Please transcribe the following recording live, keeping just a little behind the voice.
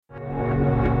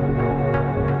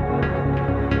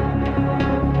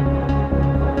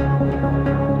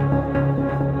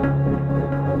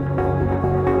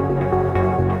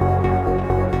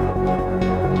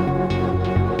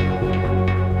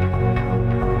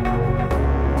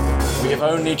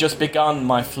have only just begun,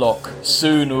 my flock.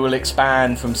 Soon we will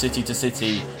expand from city to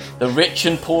city. The rich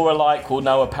and poor alike will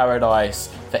know a paradise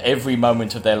for every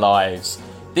moment of their lives.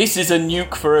 This is a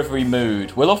nuke for every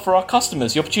mood. We'll offer our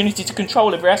customers the opportunity to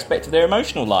control every aspect of their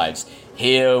emotional lives.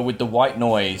 Here with the white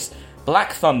noise,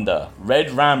 Black Thunder, Red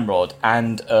Ramrod,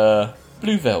 and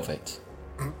Blue Velvet.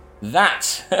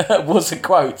 That was a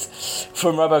quote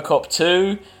from Robocop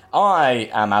 2. I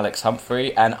am Alex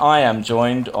Humphrey, and I am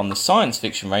joined on the science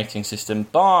fiction rating system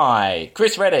by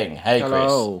Chris Redding. Hey,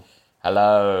 Hello. Chris.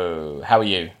 Hello. How are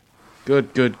you?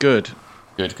 Good. Good.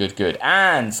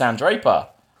 And Sam Draper.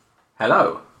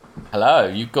 Hello. Hello.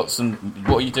 You've got some...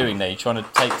 What are you doing there? You trying to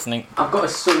take something... I've got a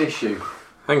sun issue.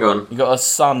 Hang on. You got a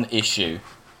sun issue.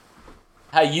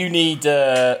 Hey, you need...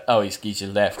 he's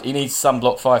just left. He needs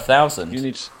Sunblock 5000. You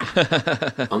need...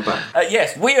 I'm back.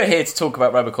 Yes, we are here to talk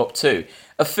about Robocop 2.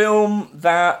 A film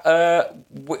that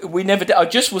we never did. I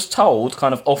just was told,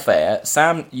 kind of off-air,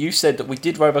 Sam, you said that we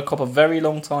did Robocop a very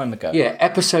long time ago. Yeah,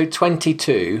 episode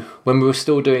 22, when we were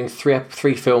still doing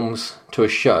three films to a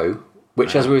show,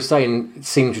 which, as we were saying,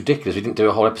 seems ridiculous. We didn't do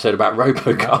a whole episode about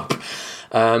Robocop.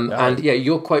 And, yeah,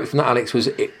 your quote from that, Alex, was,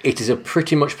 it is a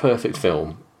pretty much perfect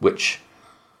film, which...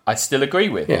 I still agree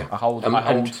with. Yeah. I hold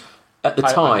at the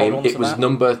time, hold it was that.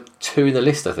 number 2 in the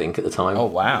list, I think, at the time. Oh,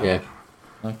 wow. Yeah.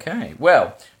 Okay.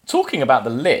 Well, talking about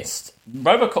the list,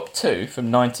 Robocop 2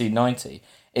 from 1990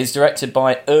 is directed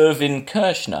by Irvin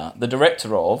Kershner, the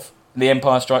director of The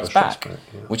Empire Strikes Back,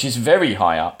 which is very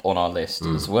high up on our list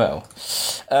as well.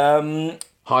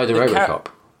 Higher than Robocop.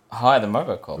 Higher than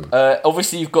Robocop.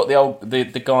 Obviously, you've got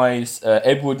the guys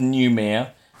Edward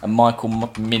Newmere and Michael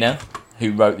Minner,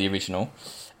 who wrote the original.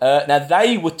 Now,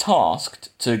 they were tasked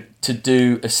to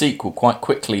do a sequel quite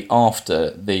quickly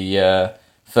after the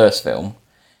first film,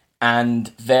 and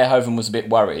Verhoeven was a bit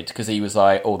worried because he was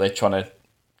like, "Oh, they're trying to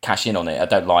cash in on it. I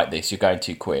don't like this. You're going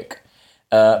too quick."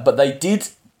 But they did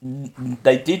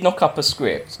knock up a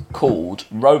script called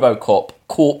Robocop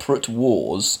Corporate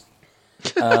Wars,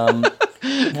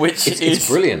 which it's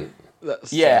brilliant.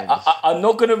 I'm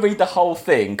not going to read the whole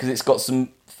thing because it's got some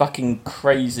fucking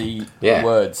crazy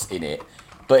words in it.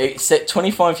 But it's set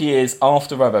 25 years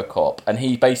after Robocop, and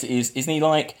he basically isn't he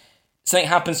like, something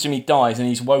happens to him, he dies, and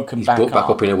he's woken back up. He's brought back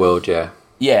up in a world, yeah.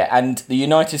 Yeah, and the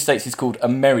United States is called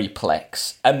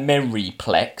Ameriplex,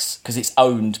 because it's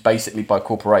owned basically by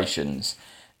corporations.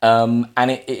 And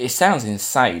it sounds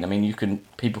insane. I mean,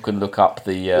 people can look up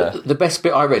The best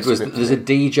bit I read was that there's a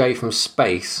DJ from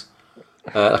space,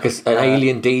 like an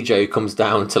alien DJ who comes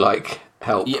down to like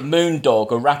help. Yeah,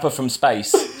 Moondog, a rapper from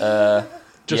space.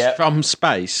 From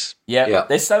space. Yeah.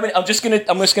 There's so many. I'm just gonna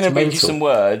read you some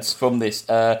words from this.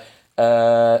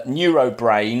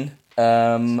 Neurobrain,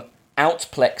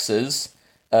 outplexers,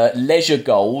 leisure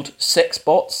gold, sex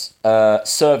bots,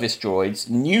 service droids,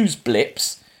 news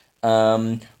blips,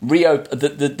 Rio.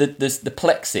 The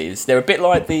plexes. They're a bit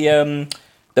like the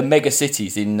mega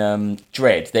cities in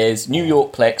Dredd. There's New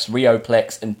York Plex, Rio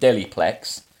Plex, and Delhi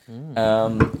Plex.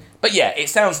 But yeah, it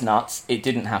sounds nuts. It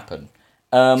didn't happen.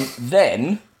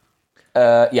 Then,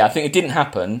 I think it didn't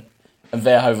happen, and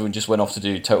Verhoeven just went off to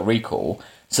do Total Recall.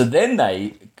 So then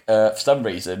they, for some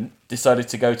reason, decided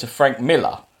to go to Frank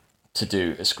Miller to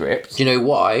do a script. Do you know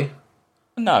why?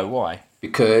 No, why?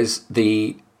 Because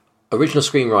the original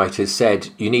screenwriters said,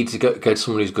 you need to go to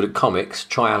someone who's good at comics,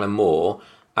 try Alan Moore.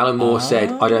 Alan Moore said,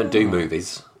 I don't do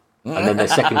movies. And then their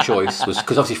second choice was,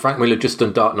 because obviously Frank Miller had just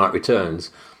done Dark Knight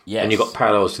Returns, and you got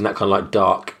parallels in that kind of like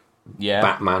dark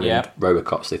Batman and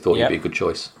Robocop, so they thought it'd be a good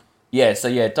choice. Yeah, so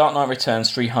Dark Knight Returns,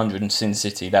 300 and Sin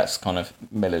City, that's kind of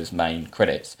Miller's main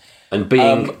credits. And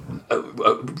being a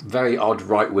very odd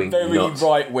right-wing nut. Very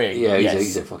right-wing, yeah,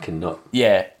 he's a fucking nut.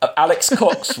 Yeah, Alex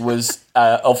Cox was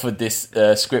offered this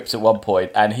script at one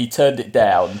point, and he turned it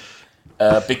down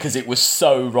because it was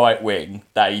so right-wing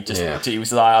that he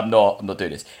was like, I'm not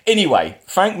doing this. Anyway,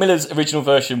 Frank Miller's original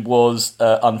version was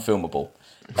unfilmable,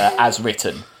 as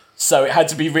written. So it had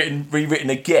to be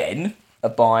rewritten again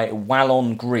by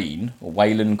Waylon Green.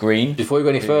 Before we go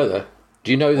any further, do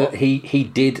you know that he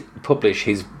did publish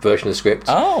his version of the script?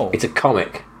 Oh. It's a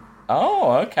comic.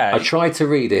 Oh, okay. I tried to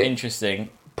read it.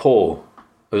 Interesting. Poor.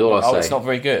 Was all I say. Oh, it's not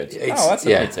very good. That's a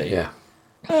pity. Yeah.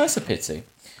 Oh, that's a pity.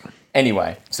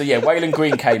 Anyway, so Waylon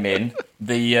Green came in,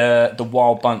 the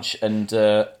Wild Bunch, and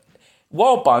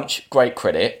Wild Bunch, great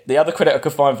credit. The other credit I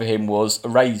could find for him was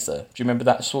Eraser. Do you remember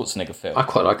that Schwarzenegger film? I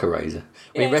quite like Eraser.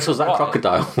 He wrestles that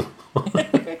crocodile.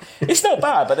 It's not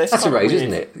bad, but that's a raise,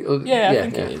 isn't it? Yeah, I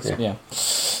think it is. Yeah.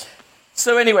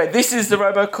 So anyway, this is the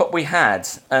Robocop we had,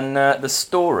 and the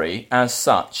story, as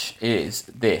such, is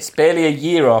this. Barely a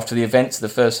year after the events of the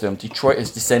first film, Detroit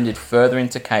has descended further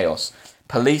into chaos.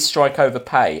 Police strike over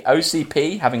pay.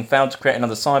 OCP, having failed to create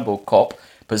another cyborg cop,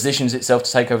 positions itself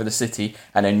to take over the city,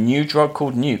 and a new drug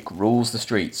called Nuke rules the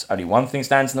streets. Only one thing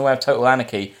stands in the way of total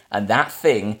anarchy, and that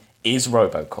thing is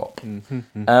Robocop.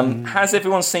 Has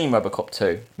everyone seen Robocop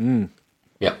 2?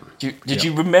 Yeah. Did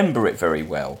you remember it very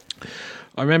well?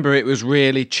 I remember it was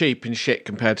really cheap and shit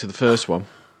compared to the first one.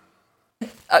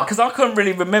 Because I couldn't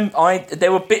really remember.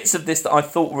 There were bits of this that I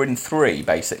thought were in 3,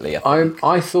 basically. I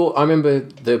remember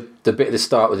the bit at the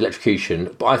start with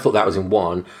electrocution, but I thought that was in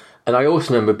 1. And I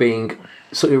also remember being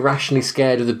sort of irrationally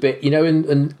scared of the bit,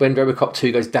 and when Robocop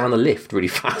 2 goes down the lift really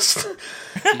fast.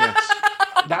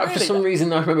 Yes. For some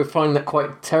reason, I remember finding that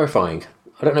quite terrifying.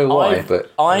 I don't know why,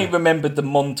 but... I remembered the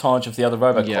montage of the other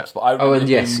Robocops, but I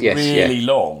remember really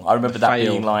long. I remember that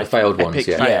being like... The failed ones,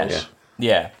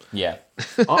 Yeah.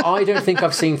 I don't think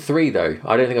I've seen 3, though.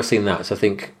 I don't think I've seen that, so I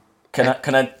think...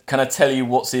 Can I tell you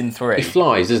what's in 3? He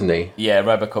flies, doesn't he? Yeah,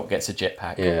 Robocop gets a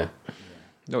jetpack. Yeah.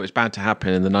 No, it's bound to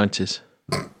happen in the 90s.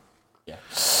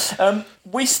 Yeah.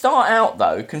 We start out,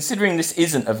 though, considering this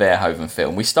isn't a Verhoeven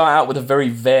film, we start out with a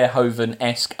very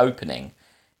Verhoeven-esque opening.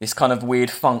 This kind of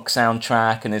weird funk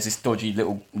soundtrack, and there's this dodgy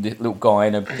little guy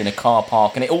in a car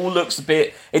park, and it all looks a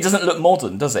bit... It doesn't look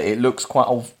modern, does it? It looks quite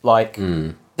old, like...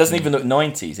 Doesn't even look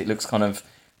 90s. It looks kind of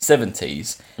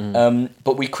 70s.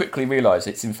 But we quickly realise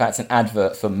it's, in fact, an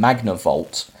advert for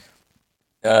Magnavolt,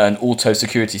 an auto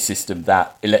security system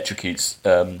that electrocutes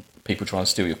people trying to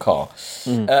steal your car.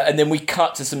 And then we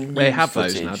cut to some news They have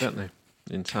footage. those now, don't they?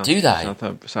 Do they?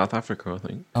 South Africa, I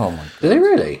think. Oh, my God. Do they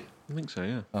really? I think so,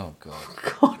 yeah. Oh, God.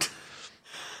 God.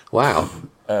 Wow.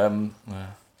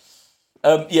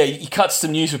 You cut to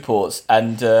some news reports,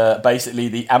 and basically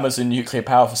the Amazon nuclear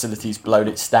power facility's blown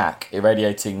its stack,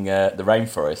 irradiating the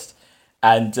rainforest.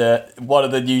 And one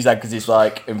of the news anchors is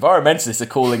like, environmentalists are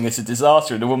calling this a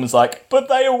disaster, and the woman's like, but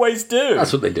they always do.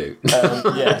 That's what they do.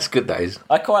 That's good, that is.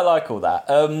 I quite like all that.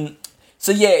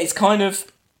 It's kind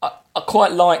of... I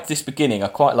quite like this beginning. I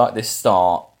quite like this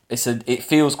start. It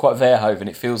feels quite Verhoeven.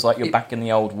 It feels like you're back in the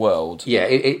old world. Yeah,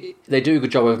 they do a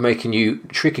good job of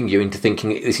tricking you into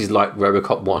thinking this is like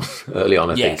Robocop 1 early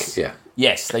on, I think. Yeah.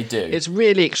 Yes, they do. It's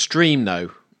really extreme,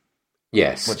 though.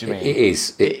 Yes. What do you mean? It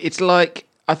is. It's like,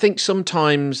 I think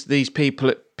sometimes these people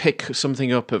that pick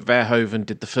something up that Verhoeven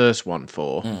did the first one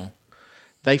for,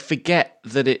 they forget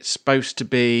that it's supposed to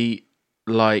be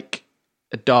like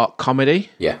a dark comedy.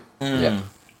 Yeah. Yeah.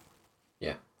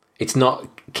 It's not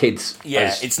kids.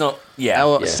 Yeah, it's not. Yeah,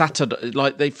 or satire.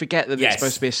 Like they forget that it's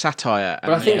supposed to be a satire.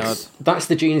 But I think that's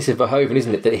the genius of Verhoeven,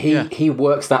 isn't it? That he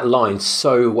works that line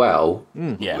so well.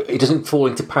 Yeah, it doesn't fall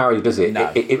into parody, does it?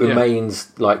 No. It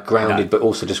remains like grounded, but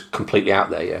also just completely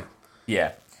out there. Yeah.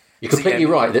 Yeah. You're completely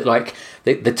right that like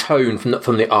the tone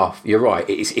from the off. You're right.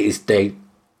 It is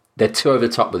they're too over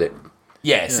the top with it.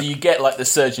 Yeah. So you get like the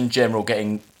Surgeon General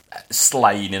getting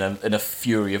slain in a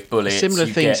fury of bullets. Similar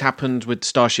things happened with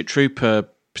Starship Trooper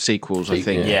sequels, I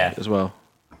think, as well.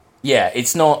 Yeah,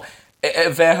 it's not...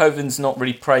 Verhoeven's not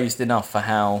really praised enough for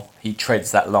how he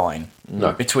treads that line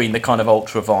between the kind of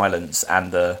ultra-violence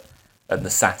and the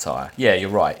satire. Yeah, you're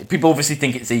right. People obviously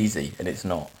think it's easy, and it's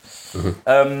not. So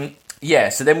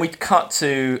then we cut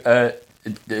to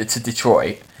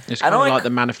Detroit. It's kind of like the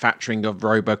manufacturing of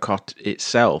Robocop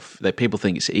itself. That people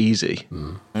think it's easy.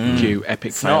 Cue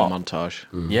epic fail montage.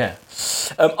 Yeah,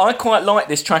 I quite like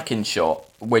this tracking shot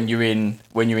when you're in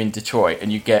Detroit,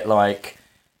 and you get like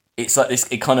it's like this.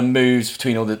 It kind of moves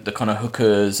between all the kind of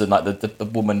hookers and like the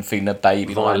woman feeding a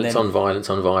baby. Violence on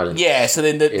violence. Yeah. So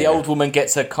then the old woman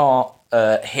gets her car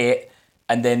hit,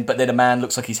 but then a man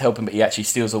looks like he's helping, but he actually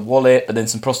steals a wallet. But then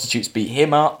some prostitutes beat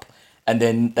him up. And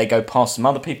then they go past some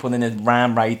other people, and then they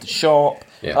ram raid the shop.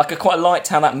 Yeah. Like I quite liked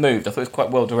how that moved. I thought it was quite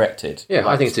well directed. Yeah,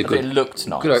 I think it's a good. It looked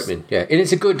nice. Good opening. Yeah, and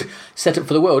it's a good setup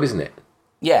for the world, isn't it?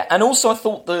 Yeah, and also I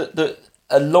thought that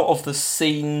a lot of the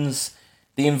scenes,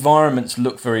 the environments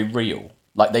look very real.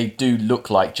 Like they do look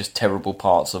like just terrible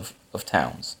parts of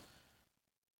towns.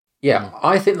 Yeah,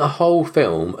 I think the whole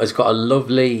film has got a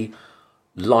lovely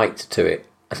light to it.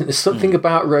 I think there's something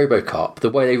about Robocop, the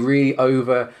way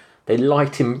they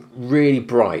light him really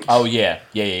bright. Oh, yeah.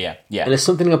 And there's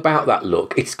something about that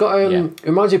look. It's got, it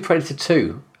reminds me of Predator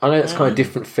 2. I know that's kind of a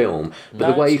different film,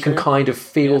 but the way you can kind of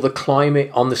feel the climate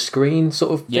on the screen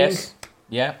sort of thing. Yes,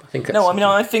 yeah.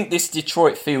 I think this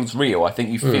Detroit feels real. I think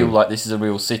you feel like this is a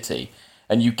real city.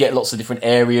 And you get lots of different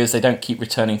areas. They don't keep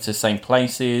returning to the same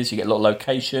places. You get a lot of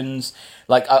locations.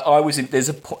 Like, I was in... There's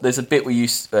a bit where you...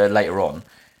 later on,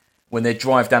 when they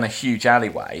drive down a huge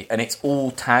alleyway and it's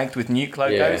all tagged with nuke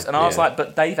logos. And I was like,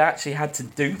 but they've actually had to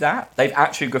do that? They've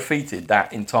actually graffitied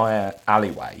that entire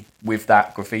alleyway with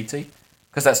that graffiti?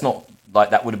 Because that's not like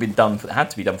that would have been done. Had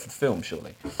to be done for the film,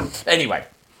 surely. Anyway,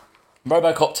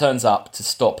 Robocop turns up to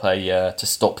stop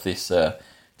this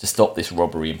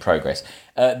robbery in progress.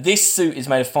 This suit is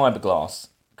made of fiberglass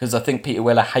because I think Peter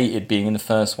Weller hated being in the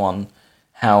first one.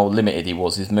 How limited he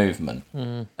was his movement.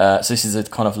 So this is a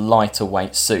kind of lighter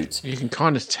weight suit. You can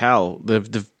kind of tell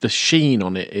the sheen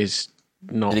on it is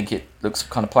not. I think it looks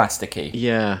kind of plasticky.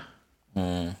 Yeah.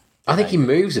 I think he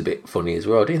moves a bit funny as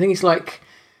well. Do you think he's like?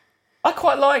 I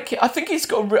quite like it. I think he's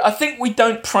got. I think we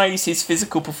don't praise his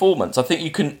physical performance. I think you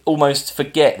can almost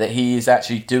forget that he is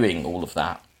actually doing all of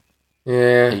that.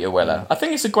 Yeah, Peter Weller. I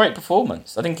think it's a great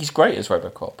performance. I think he's great as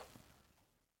Robocop.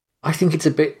 I think it's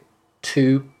a bit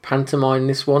too pantomime,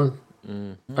 this one.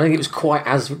 I think it was quite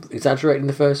as exaggerated in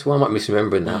the first one. I might be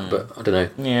misremembering that, but I don't know.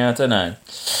 Yeah, I don't know.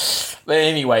 But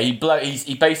anyway,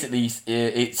 he basically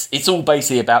it's all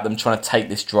basically about them trying to take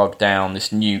this drug down, this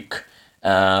nuke,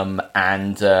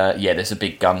 there's a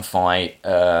big gunfight,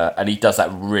 and he does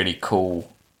that really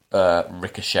cool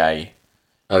ricochet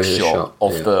shot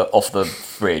off the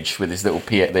bridge with his little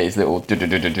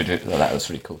that was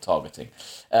really cool targeting.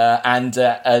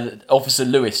 Officer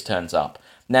Lewis turns up.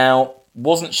 Now,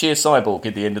 wasn't she a cyborg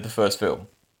at the end of the first film?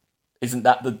 Isn't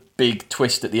that the big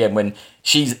twist at the end when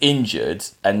she's injured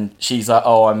and she's like,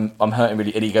 "Oh, I'm hurting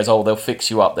really," and he goes, "Oh, they'll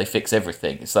fix you up. They fix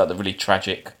everything." It's like the really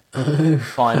tragic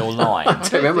final line. I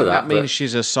don't remember that. That means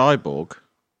she's a cyborg.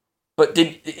 But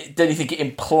did you think it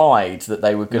implied that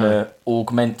they were going to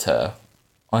augment her?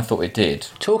 I thought it did.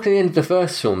 Talking at the end of the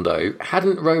first film, though,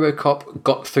 hadn't Robocop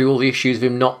got through all the issues of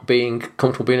him not being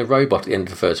comfortable being a robot at the end of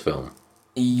the first film?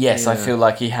 Yes, I feel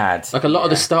like he had. Like a lot of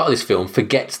the start of this film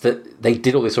forgets that they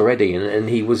did all this already, and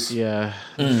he was. Yeah,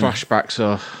 flashbacks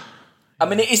are. I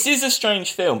mean, it is a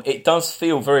strange film. It does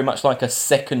feel very much like a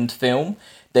second film.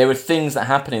 There are things that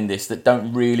happen in this that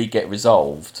don't really get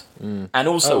resolved. And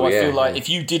also, I feel like if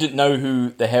you didn't know who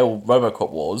the hell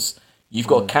Robocop was, you've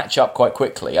got to catch up quite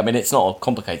quickly. I mean, it's not a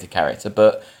complicated character,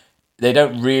 but they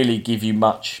don't really give you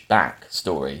much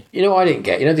backstory. You know what I didn't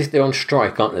get? You know, they're on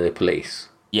strike, aren't they, the police?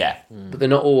 Yeah. But they're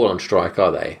not all on strike,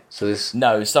 are they? So there's...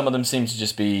 No, some of them seem to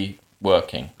just be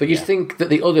working. But you'd think that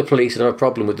the other police would have a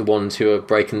problem with the ones who are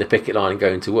breaking the picket line and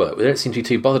going to work. But they don't seem to be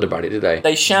too bothered about it, do they?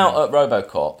 They shout at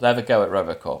Robocop. They have a go at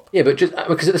Robocop. Yeah, but just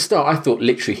because at the start I thought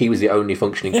literally he was the only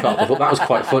functioning cop. I thought that was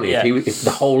quite funny. If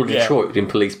the whole of Detroit had been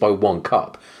policed by one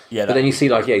cop. Yeah, but then you see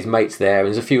his mates there, and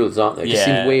there's a few others, aren't there? It just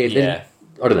seemed weird. Yeah.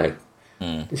 I don't know.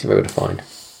 It seemed very defined.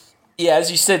 Yeah,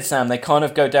 as you said, Sam, they kind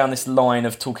of go down this line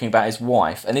of talking about his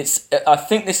wife, and I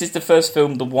think this is the first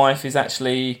film the wife is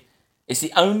actually. It's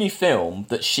the only film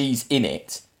that she's in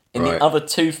it. In the other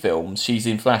two films, she's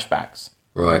in flashbacks.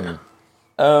 Right.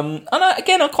 And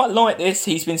I quite like this.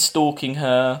 He's been stalking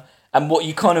her, and what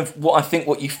you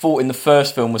thought in the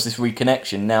first film was this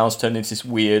reconnection. Now it's turned into this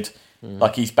weird,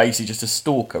 like he's basically just a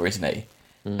stalker, isn't he?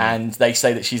 And they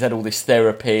say that she's had all this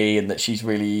therapy and that she's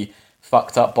really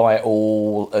fucked up by it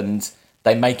all, and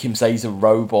they make him say he's a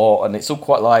robot, and it's all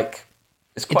quite like.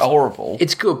 It's quite horrible.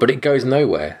 It's good, but it goes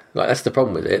nowhere. Like that's the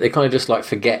problem with it. They kind of just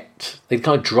forget. They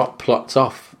kind of drop plots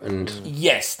off, and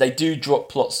yes, they do drop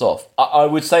plots off. I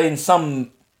would say in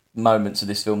some moments of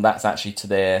this film, that's actually to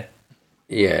their.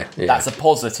 Yeah. That's a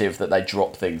positive that they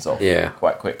drop things off.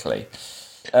 Quite quickly.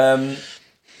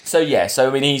 So I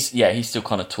mean, he's still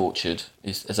kind of tortured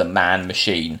as a man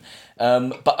machine.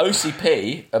 But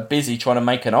OCP are busy trying to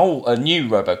make a new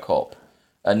Robocop,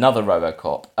 another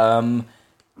Robocop.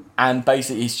 And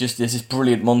basically, there's this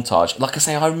brilliant montage. Like I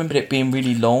say, I remembered it being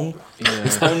really long. Yeah.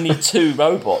 It's only two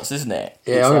robots, isn't it?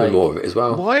 Yeah, I remember more of it as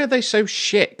well. Why are they so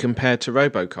shit compared to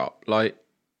Robocop? Like,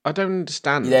 I don't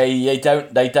understand. They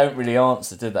don't really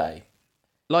answer, do they?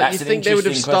 Like, you think they would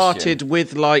have started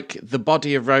with the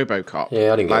body of Robocop?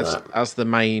 Yeah, I didn't get that as the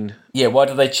main. Yeah, why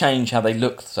do they change how they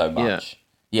look so much?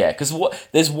 Yeah, because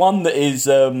there's one that is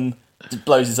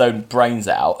blows his own brains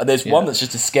out, and there's one that's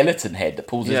just a skeleton head that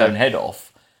pulls his own head off.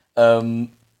 But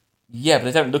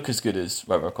they don't look as good as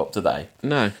Robocop, do they?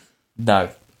 No,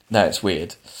 it's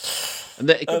weird.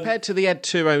 Compared to the Ed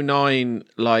 209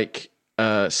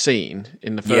 scene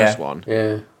in the first one,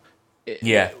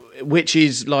 which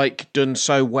is done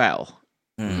so well,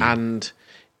 and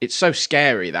it's so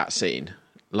scary, that scene.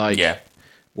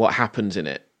 What happens in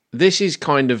it? This is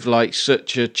kind of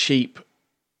such a cheap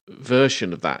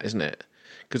version of that, isn't it?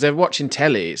 Because they're watching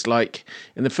telly. It's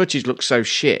and the footage looks so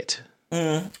shit.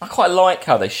 I quite like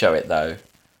how they show it, though.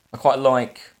 I quite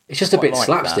like. It's just a bit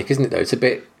slapstick, isn't it? Though it's a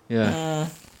bit. Yeah.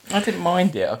 I didn't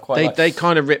mind it. They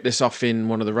kind of ripped this off in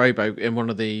one of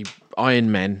the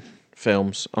Iron Man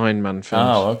films.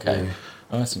 Oh, okay.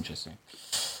 Oh, that's interesting.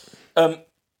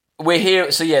 we're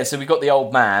here. So we've got the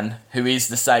old man who is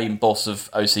the same boss of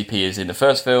OCP as in the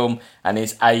first film, and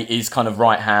is kind of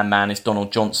right hand man is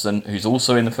Donald Johnson, who's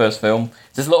also in the first film.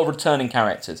 There's a lot of returning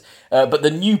characters, but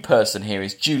the new person here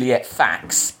is Juliet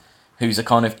Fax, who's a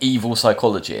kind of evil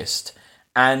psychologist,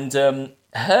 and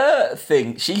her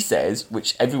thing, she says,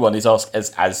 which everyone is asked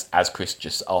as Chris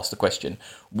just asked the question,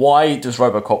 why does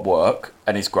Robocop work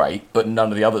and is great, but none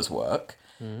of the others work?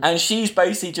 And she's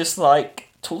basically just like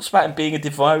talks about him being a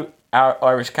devout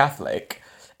Irish Catholic,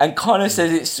 and kind of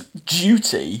says it's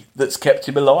duty that's kept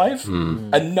him alive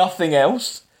and nothing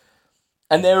else.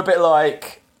 And they're a bit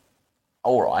like,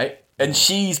 all right. And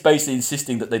she's basically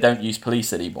insisting that they don't use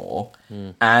police anymore.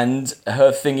 And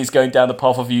her thing is going down the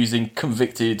path of using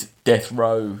convicted death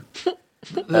row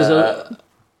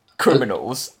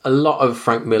criminals. A lot of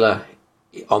Frank Miller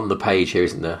on the page here,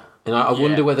 isn't there? And I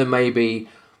wonder whether maybe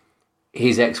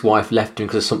his ex-wife left him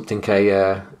because of something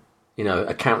a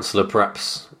counsellor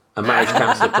perhaps, a marriage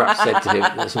counsellor perhaps said to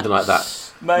him, something like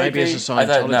that. Maybe as a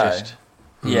Scientologist.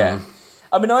 Yeah.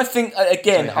 I mean, I think,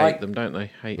 again... They hate them, don't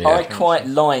they? I quite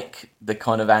like the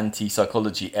kind of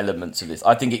anti-psychology elements of this.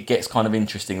 I think it gets kind of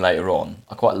interesting later on.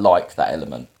 I quite like that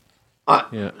element.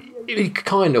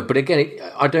 Kind of, but again,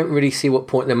 I don't really see what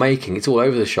point they're making. It's all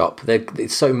over the shop.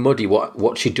 It's so muddy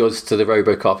what she does to the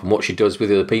Robocop and what she does with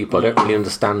the other people. I don't really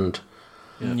understand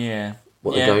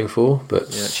what they're going for.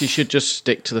 But she should just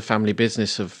stick to the family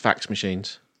business of fax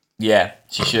machines. Yeah,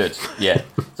 she should. Yeah.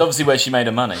 It's obviously where she made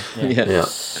her money. Yeah.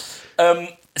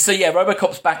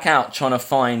 Robocop's back out trying to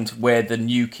find where the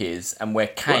nuke is and where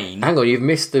Kane... Well, hang on, you've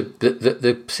missed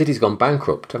the city's gone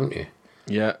bankrupt, haven't you?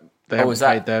 Yeah, they haven't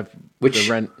paid the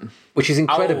rent. Which is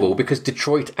incredible because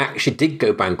Detroit actually did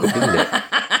go bankrupt, didn't it?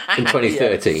 In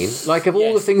 2013. Like, of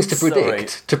all the things to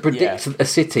predict a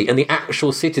city, and the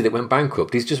actual city that went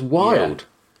bankrupt is just wild.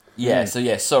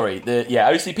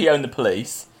 OCP own the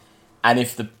police, and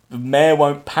if the mayor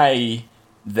won't pay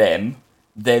them...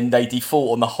 then they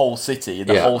default on the whole city, and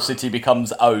the whole city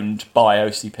becomes owned by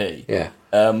OCP. Yeah.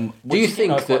 Do you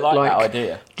think that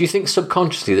idea? Do you think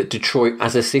subconsciously that Detroit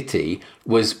as a city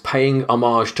was paying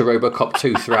homage to Robocop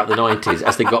 2 throughout the 90s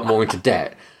as they got more into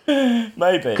debt?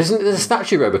 Maybe. Because there's a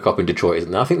statue of Robocop in Detroit,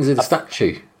 isn't there? I think there's a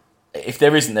statue. If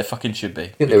there isn't, there fucking should be. I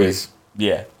think there is.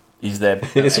 Yeah. He's their...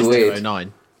 It's weird.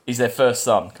 He's their first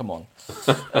son. Come on.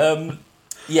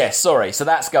 So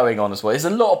that's going on as well. There's a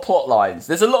lot of plot lines.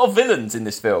 There's a lot of villains in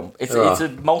this film. It's a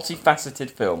multifaceted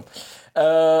film.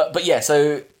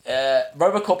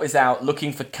 Robocop is out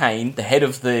looking for Kane, the head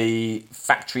of the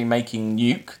factory making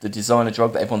nuke, the designer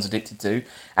drug that everyone's addicted to,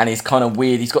 and he's kind of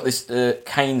weird. He's got this.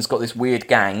 Kane's got this weird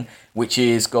gang, which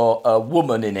has got a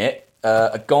woman in it,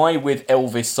 a guy with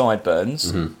Elvis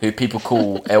sideburns, who people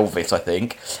call Elvis, I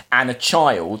think, and a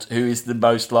child who is the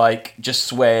most just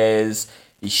swears.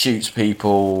 He shoots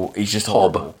people. He's just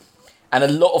horrible. And a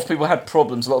lot of people had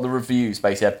problems. A lot of the reviews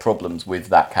basically had problems with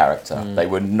that character. They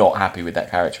were not happy with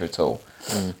that character at all.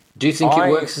 Do you think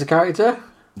it works as a character?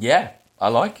 Yeah, I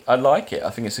like it. I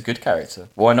think it's a good character.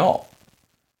 Why not?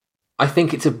 I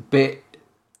think it's a bit,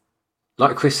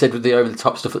 like Chris said with the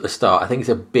over-the-top stuff at the start, I think it's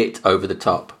a bit over the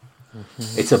top.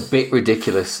 It's a bit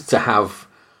ridiculous to have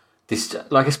this,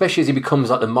 especially as he becomes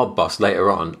the mob boss later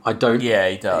on. I don't... Yeah,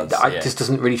 he does. It just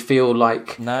doesn't really feel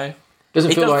like... No. It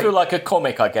doesn't feel like a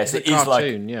comic, I guess. It is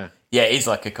cartoon, yeah. Yeah, it is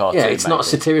like a cartoon. Yeah, it's not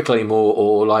satirical anymore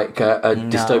or like a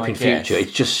dystopian future.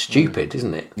 It's just stupid,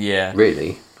 isn't it? Yeah.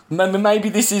 Really. Maybe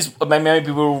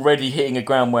maybe we're already hitting a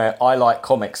ground where I like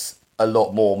comics a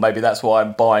lot more. Maybe that's why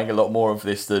I'm buying a lot more of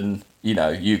this than,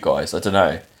 you guys. I don't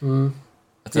know.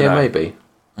 Maybe.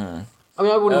 I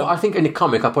mean, I wouldn't. I think in a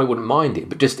comic, I probably wouldn't mind it,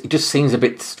 but it just seems a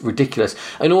bit ridiculous.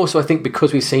 And also, I think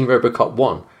because we've seen RoboCop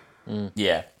 1,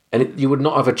 and you would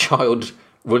not have a child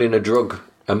running a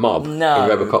mob in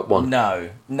RoboCop 1. No.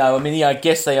 I mean, I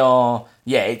guess they are.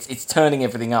 Yeah, it's turning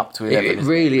everything up to 11. It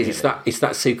really is. It's that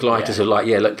sequelitis of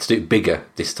let's do it bigger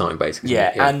this time, basically.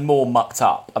 Yeah, and more mucked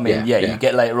up. I mean, you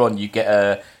get later on, you get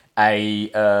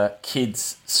a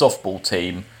kids softball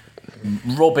team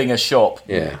robbing a shop,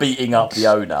 beating up the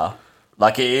owner.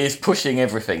 It is pushing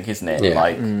everything, isn't it?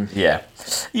 Yeah.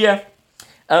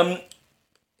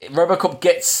 Robocop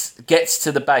gets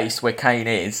to the base where Kane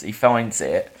is. He finds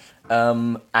it.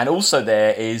 And also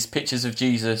there is pictures of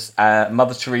Jesus,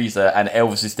 Mother Teresa, and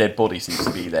Elvis's dead body seems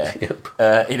to be there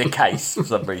in a case for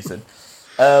some reason.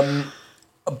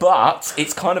 But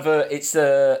it's kind of it's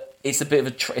a bit of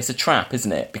it's a trap,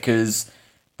 isn't it? Because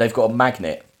they've got a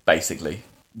magnet basically.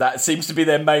 That seems to be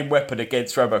their main weapon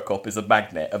against Robocop is a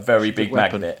magnet, a very big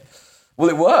magnet. Well,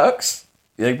 it works.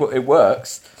 It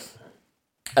works.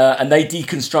 And they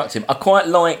deconstruct him. I quite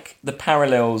like the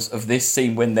parallels of this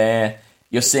scene when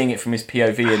you're seeing it from his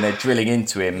POV and they're drilling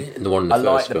into him. The one in the I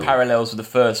like first the parallels with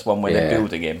the first one when they're Yeah.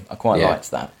 building him. I quite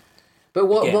liked that. But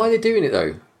why are they doing it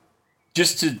though?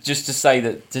 Just to say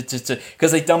that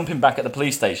because they dump him back at the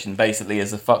police station basically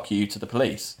as a fuck you to the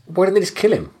police. Why didn't they just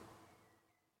kill him?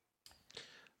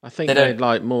 I think they're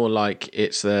like more like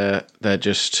it's they're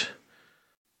just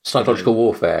Psychological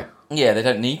warfare. Yeah, they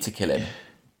don't need to kill him.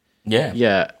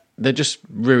 Yeah, they're just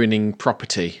ruining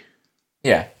property.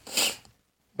 yeah. If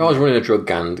I was running a drug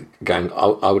gang,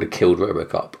 I would have killed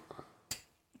Robocop.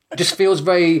 It just feels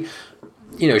very,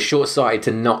 short-sighted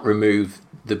to not remove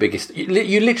the biggest.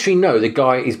 You literally know the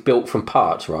guy is built from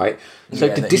parts, right?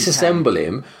 So to disassemble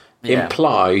him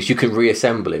implies you can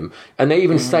reassemble him. And they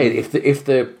even say if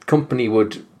the company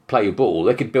would play a ball,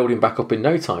 they could build him back up in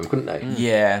no time, couldn't they?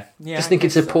 Yeah. Just think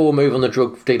it's a poor move on the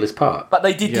drug dealer's part. But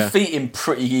they did defeat him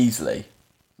pretty easily.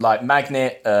 Like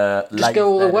Magnet, just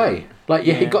go all the way. Like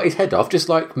he got his head off, just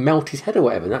like melt his head or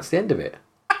whatever, and that's the end of it.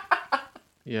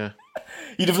 Yeah.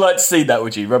 You'd have liked to see that,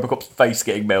 would you? Robocop's face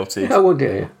getting melted. I would,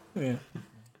 yeah.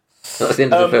 That's the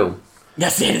end of the film.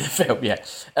 That's the end of the film,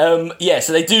 yeah.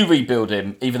 So they do rebuild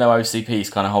him, even though OCP is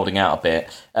kind of holding out a bit.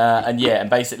 And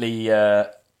basically,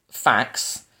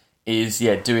 Fax is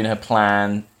doing her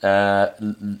plan,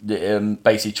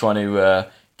 basically trying to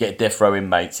get death row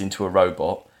inmates into a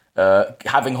robot.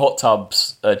 Having hot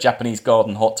tubs, Japanese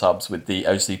garden hot tubs with the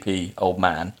OCP old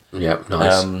man. Yeah,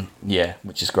 nice.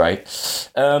 Which is great.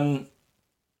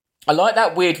 I like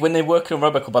that weird, when they're working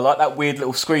on Robocop, I like that weird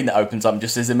little screen that opens up and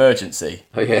just says emergency.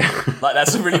 Oh, yeah. Like,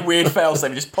 that's a really weird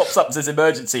fail-safe. It just pops up and says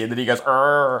emergency, and then he goes,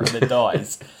 "Arr," and then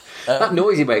dies. That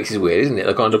noise he makes is weird, isn't it?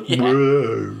 Like kind of...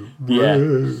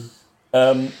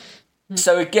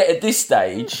 So again, at this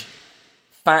stage,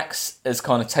 Fax has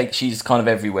kind of she's kind of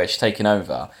everywhere. She's taken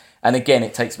over. And again,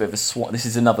 it takes a bit of a swipe. This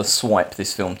is another swipe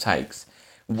this film takes,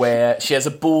 where she has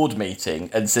a board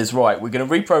meeting and says, right, we're going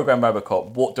to reprogram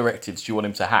Robocop. What directives do you want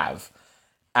him to have?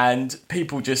 And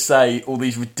people just say all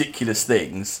these ridiculous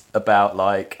things about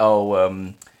like, I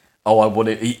want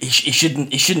it. He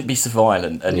shouldn't be so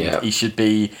violent, and he should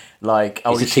be like,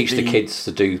 he should teach the kids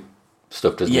to do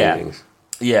stuff, doesn't he? Things.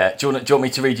 Yeah. Do you want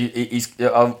me to read you?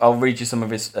 I'll read you some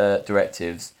of his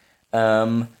directives.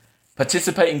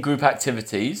 Participate in group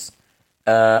activities.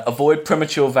 Avoid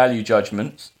premature value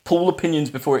judgments. Pool opinions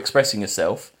before expressing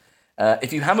yourself.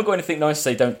 If you haven't got anything nice to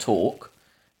say, don't talk.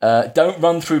 Don't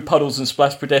run through puddles and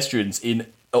splash pedestrians in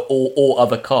or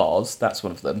other cars. That's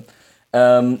one of them.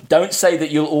 Don't say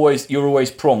that you're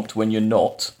always prompt when you're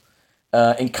not.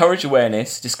 Encourage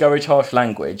awareness. Discourage harsh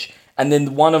language. And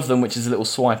then one of them, which is a little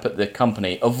swipe at the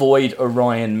company, avoid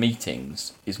Orion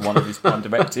meetings is one of his prime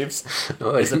directives.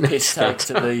 As a piss take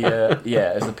to the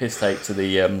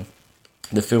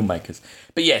filmmakers.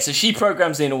 But so she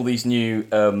programs in all these new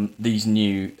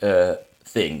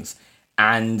things,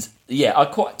 and I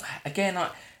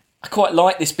quite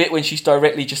like this bit when she's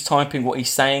directly just typing what he's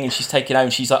saying, and she's taking out,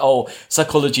 and she's like, "Oh,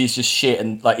 psychology is just shit,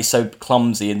 and like it's so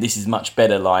clumsy, and this is much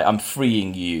better. Like I'm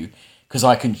freeing you because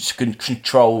I can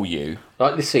control you."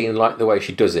 Like this scene, like the way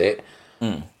she does it.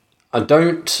 I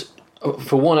don't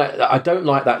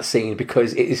like that scene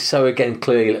because it is so again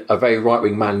clearly a very right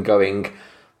wing man going.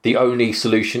 The only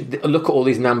solution... Look at all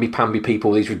these namby-pamby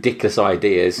people, these ridiculous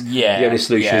ideas. Yeah, the only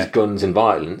solution is guns and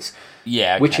violence.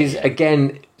 Yeah, okay, which is,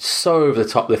 again, so over the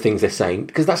top of the things they're saying,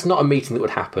 because that's not a meeting that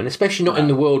would happen, especially not in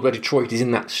the world where Detroit is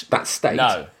in that state.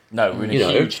 No, we're in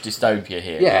a huge dystopia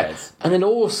here. Yeah, guys. And then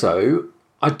also,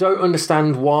 I don't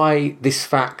understand why this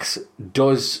Fax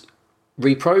does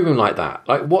reprogram like that.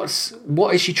 Like,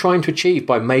 what is she trying to achieve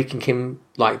by making him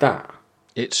like that?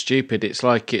 It's stupid. It's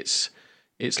like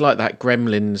that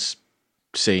Gremlins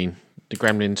scene, the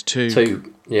Gremlins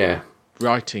 2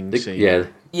 writing scene.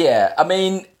 Yeah. I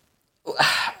mean, we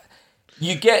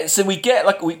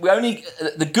only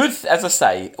the good. As I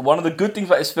say, one of the good things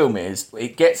about this film is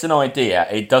it gets an idea.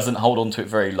 It doesn't hold on to it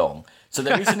very long. So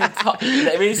there is an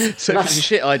there is. So if it's a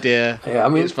shit idea, I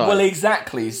mean, it's fine. Well,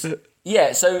 exactly.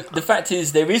 Yeah, so the fact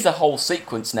is there is a whole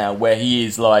sequence now where he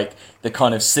is like the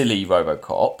kind of silly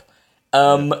Robocop.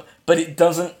 But it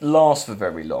doesn't last for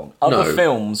very long. Other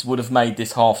films would have made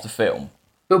this half the film.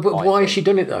 But why has she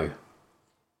done it though?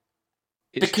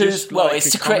 It's a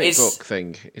comic book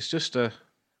thing. It's just a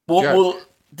well,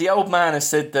 the old man has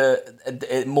said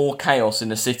that more chaos in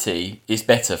the city is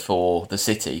better for the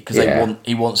city because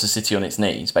he wants the city on its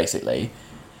knees. Basically,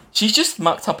 she's just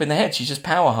mucked up in the head. She's just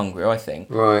power hungry, I think.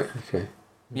 Right. Okay.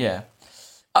 Yeah,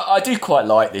 I do quite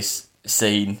like this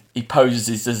scene. He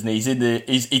poses, doesn't he?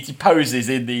 He poses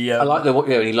in the. I like the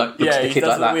he looks at the kid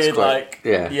like that. Weird,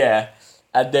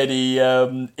 and then he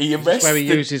arrests. That's where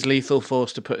he uses lethal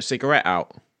force to put a cigarette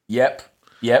out. Yep.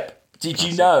 Did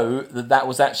you know that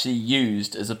was actually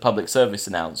used as a public service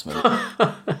announcement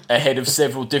ahead of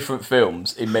several different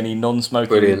films in many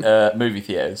non-smoking movie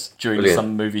theatres during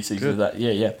some movie seasons? That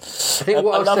I think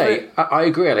what I'll say, I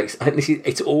agree, Alex. I think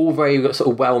it's all very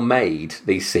sort of well made.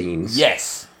 These scenes,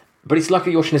 yes, but it's like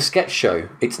you're watching a sketch show.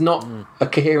 It's not a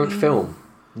coherent film.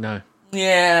 No.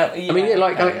 Yeah. I mean,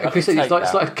 like Chris said,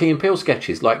 it's like Key and Peele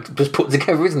sketches, like just put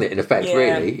together, isn't it? In effect,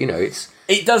 really,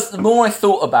 It does. The more I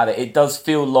thought about it, it does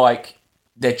feel like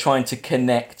they're trying to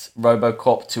connect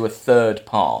Robocop to a third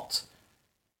part.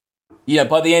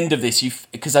 By the end of this,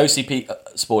 because OCP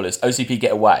spoilers, OCP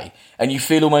get away, and you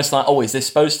feel almost like, is there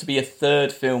supposed to be a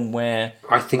third film where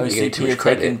I think OCP are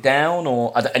taken down,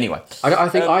 or anyway? I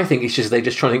think it's just they're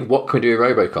just trying to think, what can we do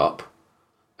with Robocop,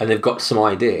 and they've got some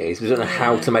ideas. We don't know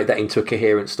how to make that into a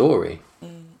coherent story.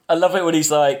 I love it when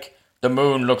he's like, "The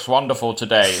moon looks wonderful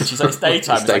today." And she's like, "It's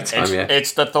daytime."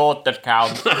 It's the thought that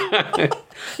counts.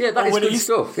 Yeah, that is good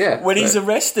stuff. Yeah, when he's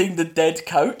arresting the dead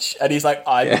coach, and he's like,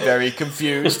 "I'm very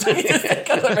confused." He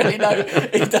doesn't really know.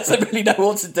 He doesn't really know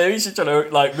what to do. He's just trying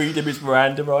to read him his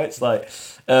Miranda rights. I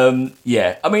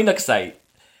mean, like I say,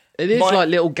 it is like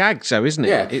little gags, though, isn't it?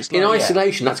 Yeah, it's in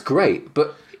isolation, that's great,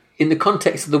 but in the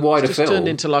context of the wider it's just film, turned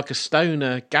into like a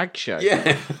stoner gag show.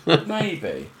 Yeah,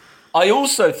 maybe. I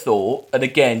also thought, and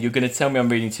again, you're going to tell me I'm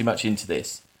reading too much into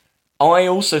this, I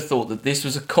also thought that this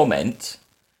was a comment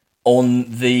on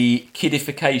the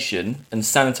kidification and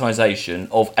sanitisation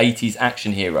of 80s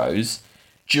action heroes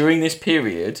during this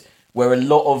period where a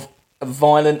lot of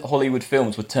violent Hollywood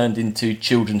films were turned into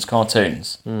children's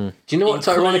cartoons. Do you know what's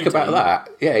ironic about that?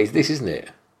 Yeah, it's this, isn't it?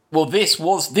 Well,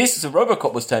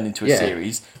 Robocop was turned into a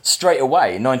series straight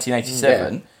away in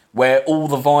 1987, where all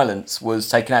the violence was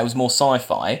taken out. It was more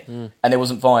sci-fi, and there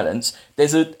wasn't violence. I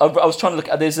was trying to look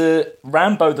at. There's a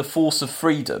Rambo: The Force of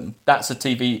Freedom. That's a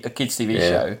kids' TV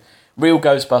show. Real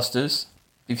Ghostbusters.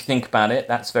 If you think about it,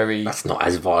 that's not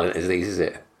as violent as these, is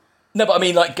it? No, but I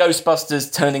mean, like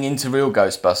Ghostbusters turning into real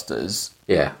Ghostbusters.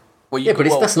 Yeah.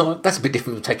 That's a bit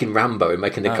different from taking Rambo and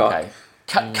making the cut.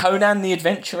 Conan the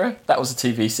Adventurer, that was a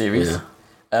TV series. Yeah.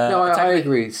 I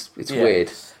agree. It's weird.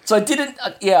 So I didn't.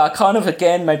 I kind of,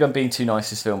 again, maybe I'm being too nice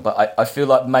this film, but I feel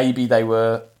like maybe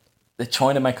they're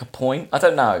trying to make a point. I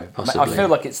don't know. Possibly. I feel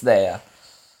like it's there,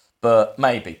 but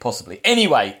maybe, possibly.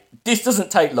 Anyway, this doesn't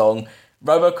take long.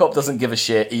 Robocop doesn't give a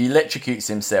shit. He electrocutes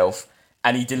himself,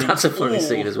 and he deletes. That's a funny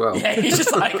scene as well. Yeah, he's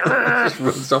just like just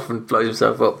runs off and blows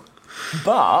himself up.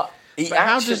 But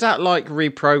how does that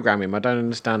reprogram him? I don't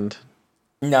understand.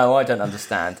 No, I don't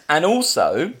understand. And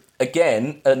also,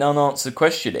 again, an unanswered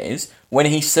question is, when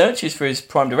he searches for his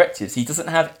prime directives, he doesn't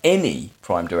have any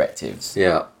prime directives.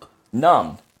 Yeah.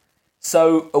 None.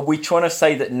 So are we trying to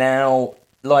say that now,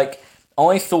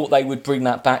 I thought they would bring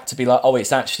that back to be like,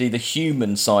 it's actually the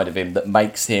human side of him that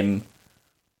makes him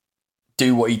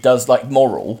do what he does,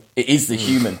 moral. It is the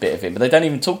human bit of him, but they don't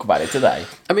even talk about it, do they?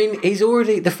 I mean, he's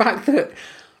already... The fact that...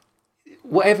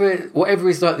 Whatever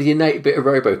is the innate bit of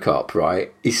Robocop,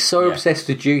 right, is so obsessed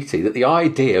with duty that the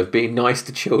idea of being nice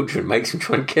to children makes him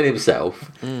try and kill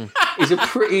himself is a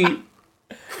pretty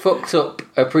fucked up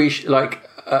appraisal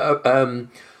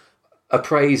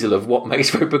of what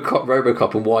makes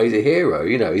Robocop and why he's a hero.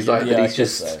 He's he's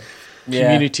just so.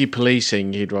 Community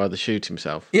policing. He'd rather shoot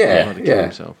himself. Yeah, kill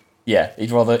himself. Yeah,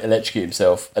 he'd rather electrocute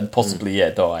himself and possibly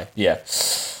die. Yeah,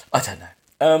 I don't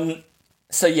know.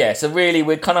 So really,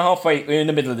 we're kind of we're in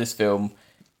the middle of this film.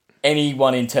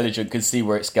 Anyone intelligent can see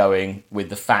where it's going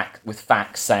with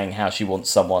facts saying how she wants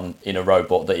someone in a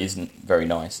robot that isn't very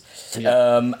nice.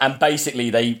 Yeah. And basically,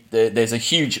 there's a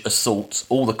huge assault.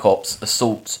 All the cops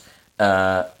assault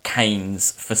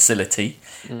Kane's facility.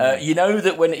 That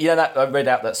I read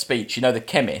out that speech. The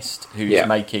chemist who's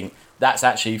making that's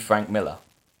actually Frank Miller.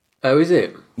 Oh, is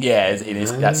it? Yeah, it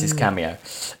is. That's his cameo.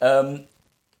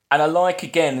 And I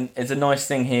again, there's a nice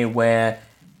thing here where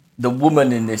the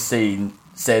woman in this scene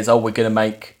says, we're going to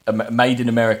make... Made in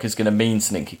America's going to mean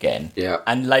something again. Yeah.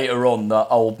 And later on, the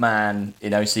old man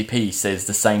in OCP says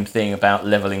the same thing about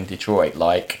levelling Detroit.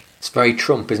 It's very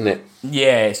Trump, isn't it?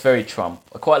 Yeah, it's very Trump.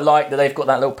 I quite like that they've got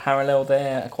that little parallel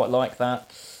there. I quite like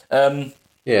that.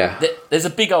 There's a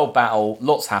big old battle.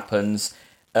 Lots happens.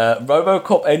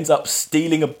 Robocop ends up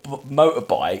stealing a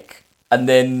motorbike. And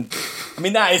then,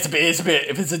 that is a bit,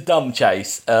 if it's a dumb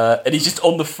chase, and he's just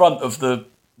on the front of the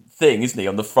thing, isn't he?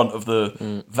 On the front of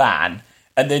the van,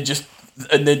 and then just,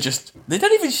 they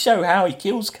don't even show how he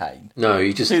kills Kane. No,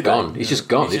 he's just gone. He's just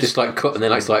gone. He's just cut, and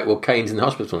then it's Kane's in the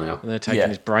hospital now. And they're taking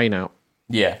his brain out.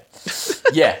 Yeah.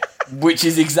 which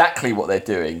is exactly what they're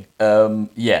doing.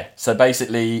 So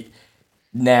basically,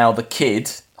 now the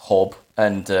kid, Hob,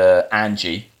 and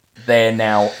Angie, they're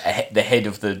now the head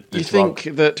of the You drug.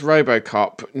 think that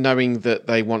Robocop, knowing that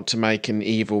they want to make an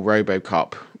evil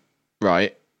Robocop,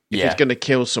 right? If he's going to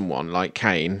kill someone like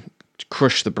Kane,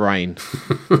 crush the brain.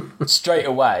 Straight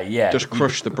away, yeah. Just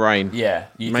crush the brain. Yeah.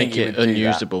 Make it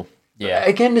unusable. Yeah.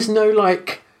 Again, there's no,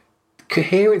 like,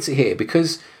 coherency here,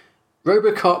 because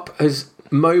Robocop has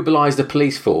mobilised the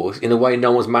police force in a way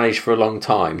no one's managed for a long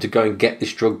time to go and get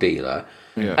this drug dealer.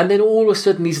 Yeah. And then all of a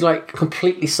sudden he's like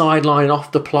completely sidelined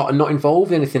off the plot and not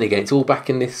involved in anything again. It's all back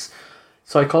in this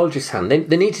psychologist's hand.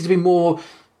 There needed to be more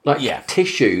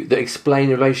tissue that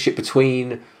explained the relationship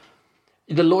between...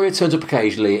 The lawyer turns up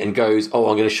occasionally and goes, "Oh,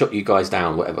 I'm going to shut you guys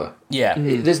down," whatever. Yeah.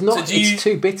 There's not... it's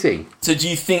too bitty. So do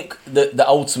you think that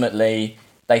ultimately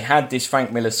they had this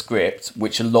Frank Miller script,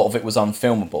 which a lot of it was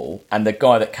unfilmable, and the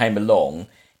guy that came along...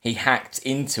 He hacked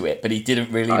into it, but he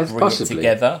didn't really bring it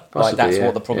together. That's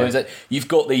what the problem is. That you've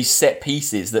got these set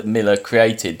pieces that Miller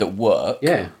created that work,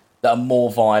 that are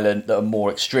more violent, that are more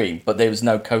extreme, but there was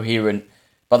no coherent.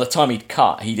 By the time he'd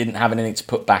cut, he didn't have anything to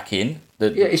put back in.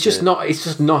 It's just not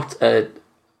a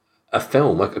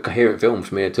film, like a coherent film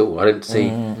for me at all. I didn't see.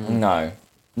 No.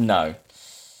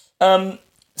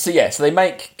 So they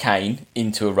make Kane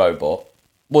into a robot.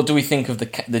 What do we think of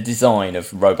the design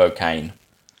of Robo Kane?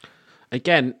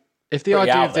 Again, if the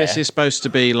idea of this is supposed to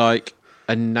be like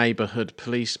a neighbourhood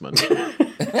policeman...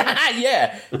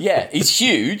 yeah, he's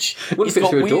huge. Wouldn't fit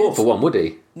through a door for one, would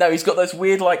he? No, he's got those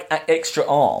weird, like, extra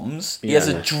arms. He has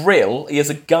a drill. He has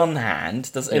a gun hand.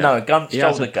 He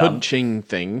has a punching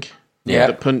thing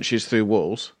that punches through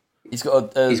walls. He's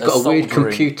got a weird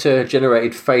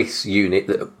computer-generated face unit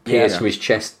that appears from his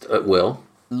chest at will.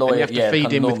 And you have to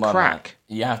feed him with crack.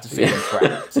 You have to feed him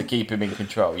crack to keep him in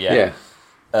control,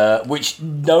 which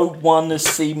no one has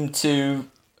seemed to...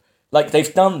 Like,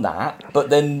 they've done that, but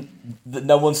then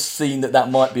no one's seen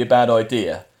that might be a bad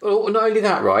idea. Well, not only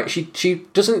that, right? She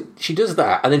does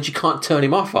that, and then she can't turn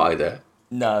him off either.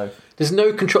 No. There's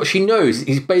no control. She knows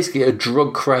he's basically a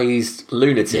drug-crazed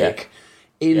lunatic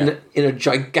in a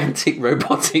gigantic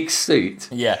robotic suit.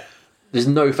 Yeah. There's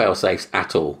no fail-safes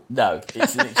at all. No,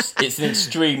 it's an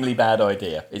extremely bad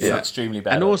idea. It's an extremely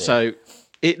bad idea. And also...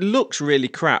 It looks really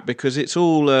crap because it's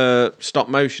all stop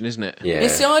motion, isn't it? Yeah.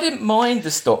 See, I didn't mind the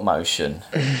stop motion.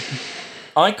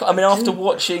 I mean, after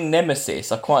watching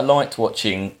Nemesis, I quite liked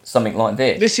watching something like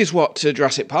this. This is what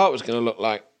Jurassic Park was going to look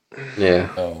like.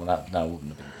 Yeah. Oh, that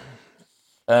wouldn't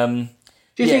have been.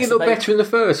 Do you think it looked better in the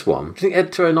first one? Do you think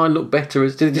Ed 209 looked better?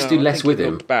 Did they just do less with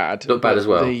him? Looked bad. Looked bad as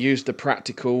well. They used the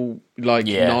practical,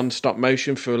 non-stop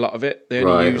motion for a lot of it. They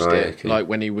only used it like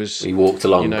when he walked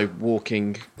along,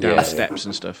 walking down the steps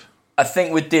and stuff. I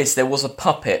think with this, there was a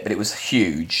puppet, but it was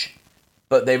huge.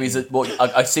 But there is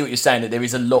I see what you're saying, that there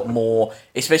is a lot more,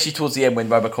 especially towards the end when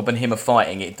Robocop and him are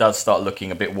fighting. It does start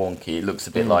looking a bit wonky. It looks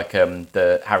a bit like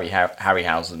the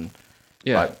Harryhausen.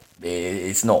 Yeah. Like,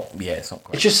 it's not. Yeah, it's not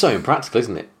great. It's just so impractical,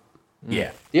 isn't it?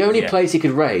 Yeah. The only place he could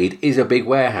raid is a big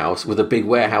warehouse with a big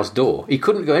warehouse door. He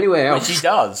couldn't go anywhere else. Which he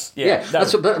does. Yeah.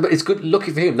 But it's good.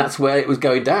 Lucky for him, that's where it was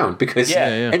going down, because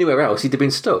anywhere else he'd have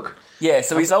been stuck. Yeah.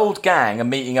 So his old gang are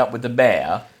meeting up with the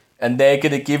mayor, and they're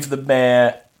going to give the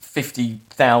mayor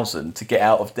 50,000 to get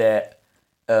out of debt.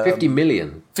 50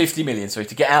 million. 50 million, sorry,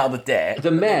 to get out of the debt.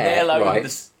 The mayor, right?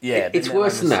 It's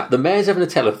worse than that. The mayor's having a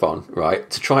telethon, right,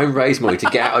 to try and raise money to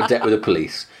get out of debt with the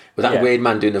police, with that weird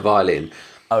man doing the violin.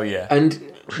 Oh, yeah.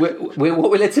 And what we're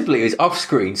led to believe is, off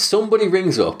screen, somebody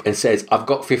rings up and says, "I've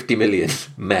got 50 million,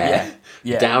 mayor,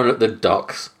 down at the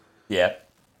docks." Yeah.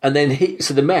 And then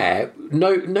the mayor,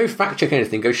 no fact check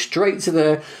anything, goes straight to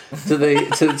the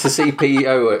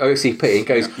CPO or OCP and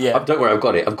goes, "Don't worry, I've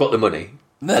got it. I've got the money."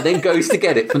 And then goes to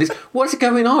get it from this. What's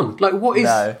going on? Like, what is?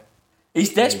 No,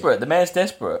 he's desperate. The mayor's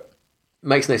desperate.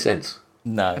 Makes no sense.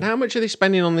 No. And how much are they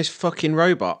spending on this fucking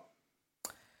robot?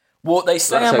 Well, they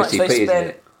say That's how much OCP, they isn't spent.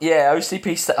 it? Yeah,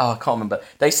 OCP. I can't remember.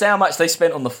 They say how much they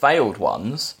spent on the failed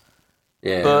ones.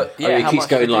 Yeah, but he keeps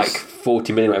going like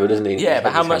 40 million, whatever, doesn't he? Yeah,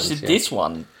 but how much did this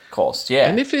one cost? Yeah.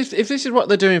 And if this is what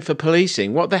they're doing for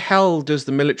policing, what the hell does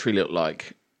the military look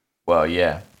like? Well,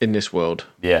 yeah. In this world.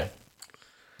 Yeah.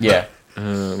 Yeah.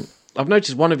 I've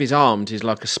noticed one of his arms is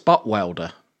like a spot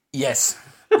welder. Yes.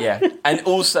 Yeah. And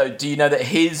also, do you know that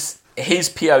his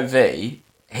POV,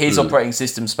 his operating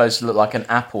system is supposed to look like an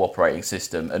Apple operating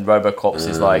system, and Robocop's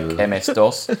is like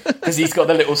MS-DOS, because he's got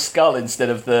the little skull instead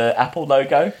of the Apple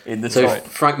logo in the top.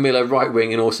 Frank Miller, right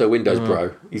wing, and also Windows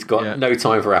Bro. He's got no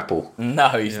time for Apple. No,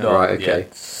 he's not. Right, okay.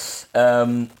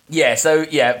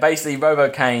 Basically Robo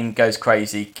Kane goes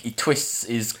crazy. He twists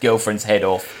his girlfriend's head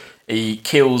off. He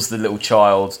kills the little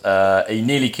child. He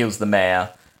nearly kills the mayor,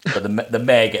 but the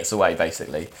mayor gets away,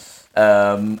 basically.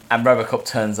 And Robocop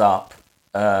turns up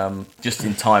just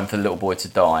in time for the little boy to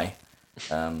die.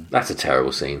 That's a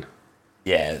terrible scene.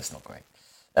 Yeah, it's not great.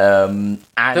 And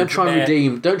Don't try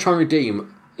and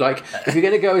redeem. Like, if you're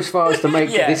going to go as far as to make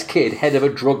this kid head of a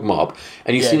drug mob,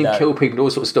 and you've seen him kill people and all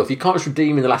sorts of stuff, you can't just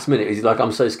redeem in the last minute. He's like,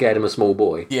 I'm so scared I'm a small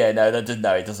boy. Yeah, no, it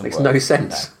doesn't Makes work. no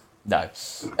sense. No.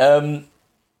 So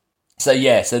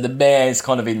the mayor's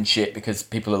kind of in shit because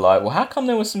people are like, well, how come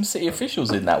there were some city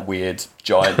officials in that weird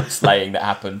giant slaying that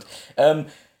happened? And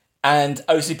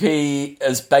OCP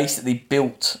has basically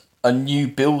built a new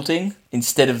building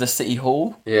instead of the city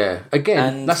hall. Yeah.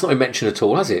 Again, that's not been mentioned at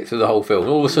all, has it, through the whole film?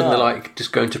 All of a sudden they're like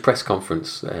just going to press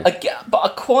conference there. But I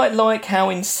quite like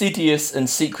how insidious and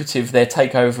secretive their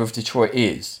takeover of Detroit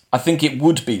is. I think it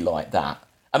would be like that.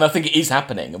 And I think it is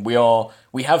happening. And we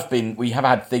have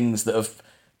had things that have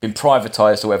been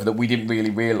privatised or whatever that we didn't really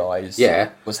realise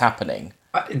was happening.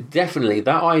 Definitely,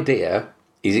 that idea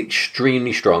is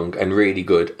extremely strong and really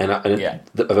good, and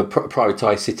of a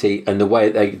privatised city, and the way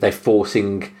they're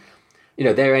forcing,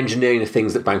 they're engineering the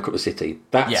things that bankrupt the city.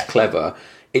 That's clever.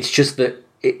 It's just that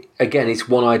it's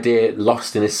one idea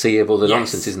lost in a sea of other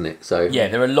nonsense, isn't it? So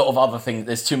there are a lot of other things.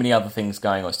 There's too many other things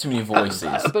going on. It's too many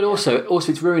voices. But also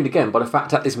it's ruined again by the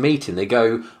fact at this meeting they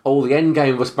go, "Oh, the end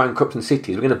game of us bankrupting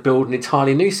cities, we're going to build an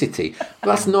entirely new city."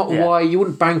 Well, that's not why you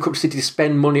wouldn't bankrupt a city to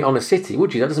spend money on a city,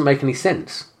 would you? That doesn't make any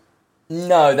sense.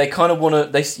 No, they kind of want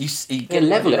to.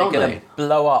 Level it, aren't they?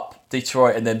 Blow up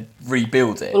Detroit and then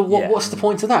rebuild it. Well, what's the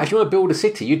point of that? If you want to build a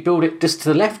city, you'd build it just to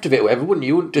the left of it, or whatever, wouldn't you?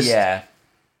 You wouldn't just.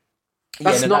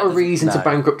 That's not a reason to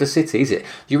bankrupt a city, is it?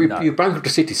 You bankrupt a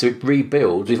city so it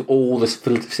rebuilds with all the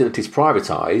facilities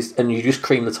privatised, and you just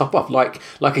cream the top off. Like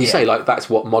you say, like that's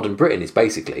what modern Britain is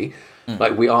basically.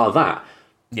 Like we are that.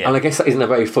 Yeah. And I guess that isn't a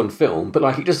very fun film, but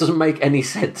like it just doesn't make any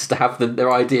sense to have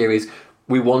their idea is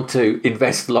we want to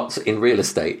invest lots in real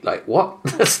estate. Like what?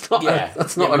 That's not.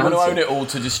 That's not. We want to own it all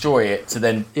to destroy it to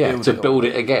then build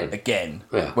it again.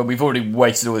 Yeah. When we've already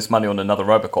wasted all this money on another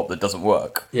Robocop that doesn't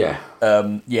work. Yeah.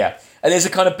 And there's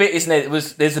a kind of bit, isn't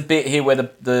it? There's a bit here where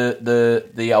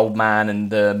the old man and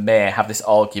the mayor have this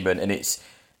argument, and it's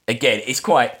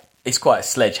quite a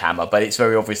sledgehammer, but it's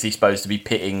very obviously supposed to be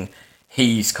pitting.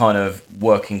 He's kind of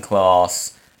working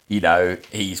class.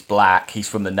 He's black. He's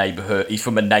from the neighborhood. He's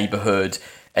from a neighborhood.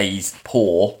 He's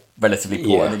poor, relatively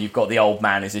poor, and then you've got the old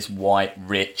man is this white,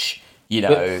 rich.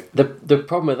 But the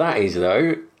problem with that is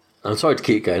though, I'm sorry to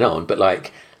keep going on, but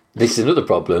like this is another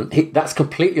problem. That's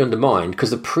completely undermined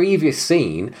because the previous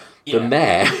scene, the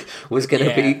mayor was going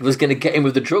to get in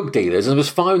with the drug dealers and was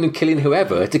fine with them killing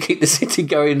whoever to keep the city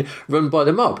going, run by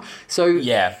the mob. So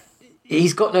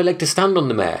he's got no leg to stand on,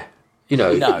 the mayor.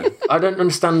 No. I don't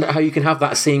understand how you can have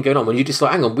that scene going on when you just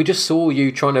like, hang on, we just saw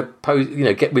you trying to pose,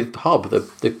 get with Hob, the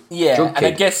drug kid. And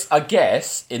I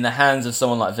guess in the hands of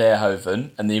someone like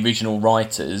Verhoeven and the original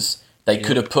writers, they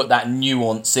could have put that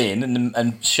nuance in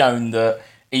and shown that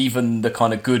even the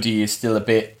kind of goodie is still a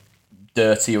bit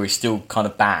dirty or is still kind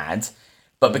of bad,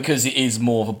 but because it is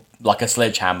more of like a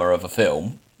sledgehammer of a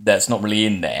film, that's not really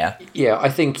in there. Yeah, I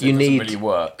think you need really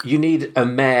work. You need a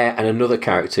mayor and another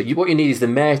character. What you need is the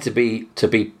mayor to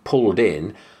be pulled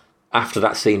in after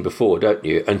that scene before, don't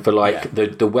you? And for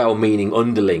the well-meaning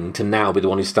underling to now be the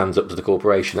one who stands up to the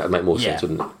corporation. That would make more sense,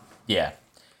 wouldn't it? Yeah.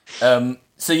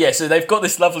 So they've got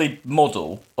this lovely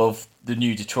model of the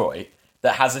new Detroit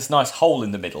that has this nice hole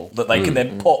in the middle that they can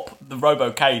then pop the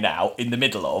Robocane out in the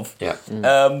middle of. Yeah.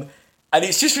 And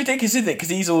it's just ridiculous, isn't it? Because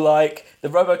he's all like, the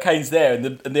Robocane's there,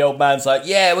 and the old man's like,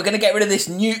 yeah, we're going to get rid of this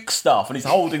nuke stuff, and he's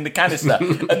holding the canister,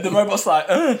 and the robot's like,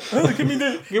 give me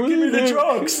the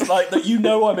drugs, like that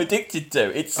I'm addicted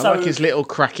to. It's so like his little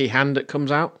cracky hand that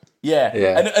comes out.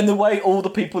 Yeah. And the way all the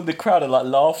people in the crowd are like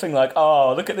laughing, like,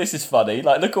 oh, look at this is funny,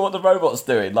 like look at what the robot's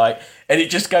doing, like, and it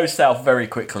just goes south very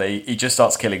quickly. He just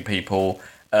starts killing people.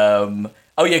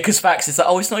 Because Fax is like,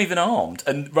 it's not even armed.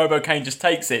 And Robocane just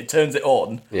takes it, turns it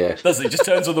on. Yeah. Doesn't it? Just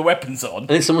turns all the weapons on. And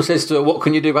then someone says to her, what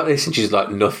can you do about this? And she's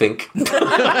like, nothing. And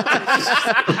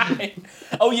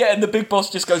the big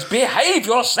boss just goes, behave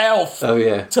yourself! Oh,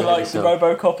 yeah. To like the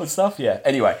Robocop and stuff,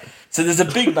 Anyway, so there's a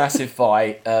big, massive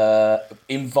fight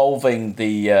involving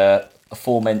the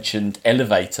aforementioned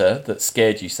elevator that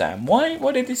scared you, Sam. Why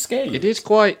did it scare you? It is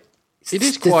quite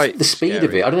the speed scary.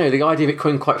 of it. I don't know, the idea of it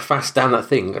coming quite fast down that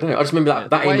thing. I don't know. I just remember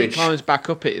that way image. It climbs back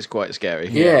up. It is quite scary.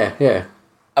 Yeah.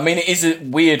 I mean, it is a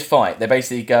weird fight. They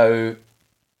basically they're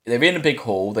in a big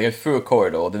hall. They go through a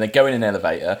corridor. Then they go in an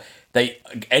elevator. They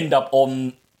end up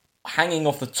on hanging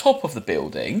off the top of the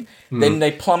building. Then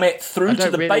they plummet through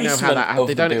to the basement of the building.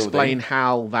 They don't explain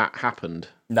how that happened.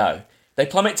 No. They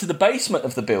plummet to the basement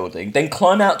of the building, then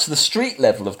climb out to the street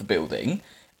level of the building.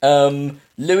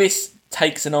 Lewis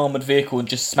takes an armoured vehicle and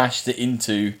just smashes it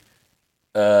into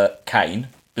Kane,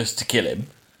 just to kill him.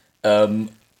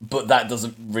 But that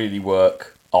doesn't really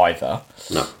work either.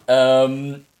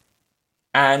 No.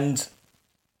 And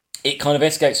it kind of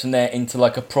escapes from there into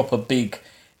like a proper big...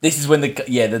 This is when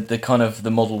the kind of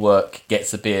the model work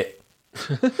gets a bit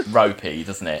ropey,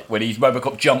 doesn't it? When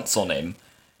Robocop jumps on him,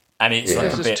 and it's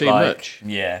like a bit too like... much.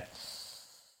 Yeah.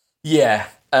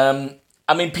 I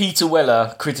mean, Peter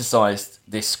Weller criticised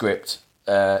this script,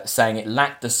 saying it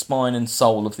lacked the spine and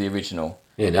soul of the original.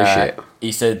 Yeah, no shit.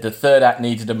 He said the third act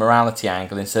needed a morality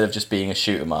angle instead of just being a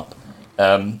shoot 'em up.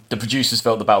 The producers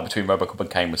felt the battle between Robocop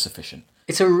and Kane was sufficient.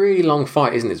 It's a really long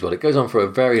fight, isn't it, as well? It goes on for a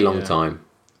very long time.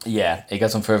 Yeah, it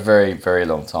goes on for a very, very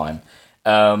long time.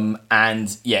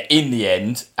 And yeah, in the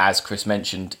end, as Chris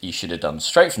mentioned, he should have done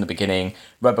straight from the beginning.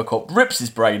 Robocop rips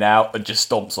his brain out and just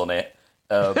stomps on it.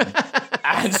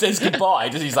 And says goodbye.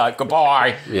 He's like,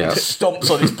 goodbye. Yeah. Just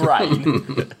stomps on his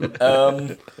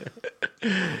brain.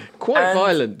 Quite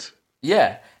violent.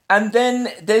 Yeah. And then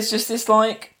there's just this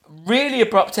like really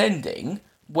abrupt ending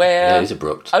where it's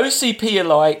abrupt. OCP are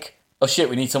like, oh shit,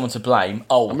 we need someone to blame.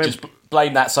 Just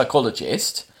blame that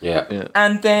psychologist. Yeah.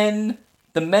 And then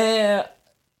the mayor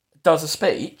does a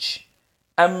speech,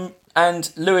 and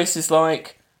Lewis is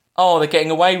like, oh, they're getting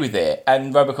away with it.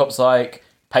 And Robocop's like,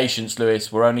 patience,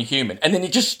 Lewis, we're only human. And then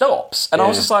it just stops. And I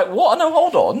was just like, what? No,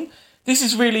 hold on. This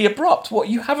is really abrupt. What,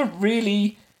 you haven't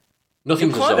really...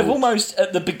 Nothing's kind resolved. of almost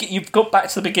at the you've got back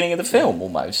to the beginning of the film,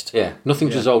 almost. Yeah,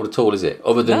 nothing's resolved at all, is it?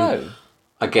 Other than, No.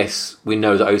 I guess, we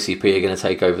know that OCP are going to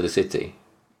take over the city.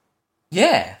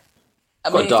 Yeah.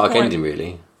 Quite a dark ending,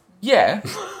 really. Yeah.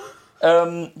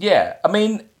 Yeah. I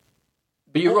mean...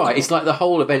 But you're right, it's like the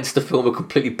whole events of the film are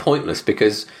completely pointless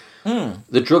because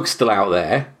the drug's still out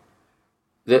there.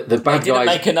 The bad They didn't guys...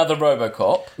 make another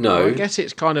Robocop. No. Well, I guess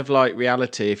it's kind of like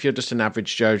reality. If you're just an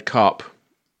average Joe cop,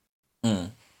 I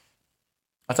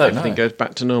don't everything know. goes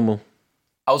back to normal.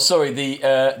 Oh, sorry. The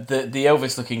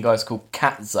Elvis-looking guy's called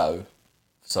Catzo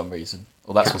for some reason.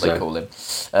 Well, that's what they call him.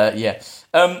 Yeah.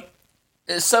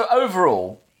 So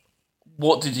overall,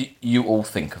 what did you all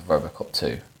think of Robocop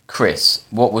 2? Chris,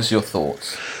 what was your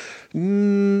thoughts?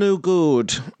 No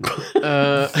good.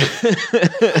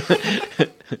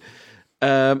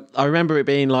 I remember it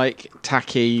being like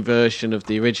tacky version of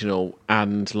the original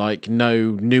and like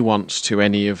no nuance to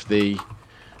any of the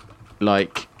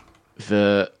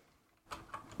the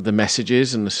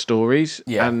messages and the stories.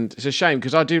 Yeah. And it's a shame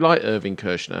because I do like Irving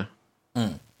Kershner.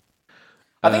 I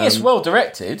think it's well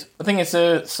directed. I think it's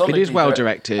a solid. It is well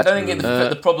directed. I don't think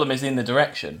the problem is in the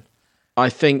direction. I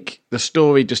think the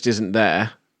story just isn't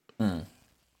there.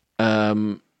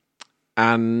 And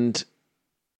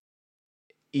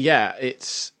yeah,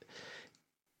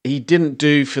 he didn't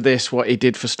do for this what he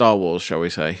did for Star Wars, shall we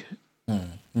say?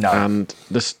 No, And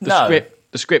the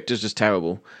script is just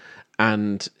terrible.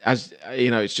 And as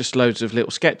you know, it's just loads of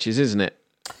little sketches, isn't it?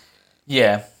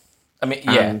 Yeah, I mean,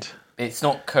 yeah, And it's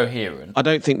not coherent. I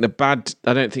don't think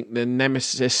the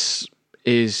Nemesis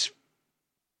is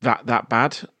that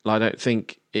bad. Like, I don't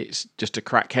think it's just a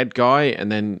crackhead guy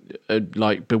and then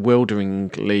like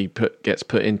bewilderingly gets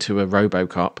put into a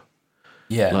Robocop.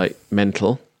 Yeah, Like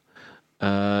mental.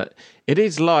 It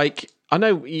is like, I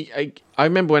know. I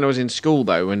remember when I was in school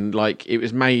though, and like it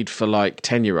was made for like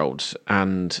 10-year-olds,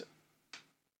 and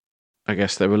I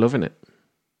guess they were loving it.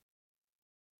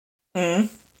 I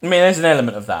mean, there's an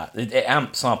element of that. It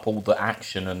amps up all the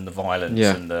action and the violence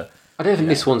and the. I don't think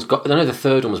this one's got... I know the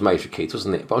third one was made for kids,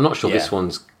 wasn't it? But I'm not sure this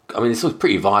one's... I mean, this one's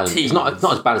pretty violent. Teens. It's not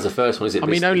as bad as the first one, is it? I But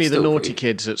mean, it's only the still naughty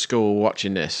kids at school were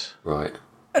watching this. Right.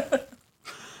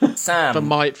 Sam,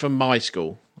 From my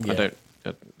school. Yeah. I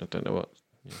don't know what.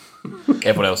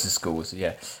 everyone else's schools.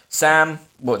 Yeah, Sam,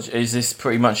 what is this?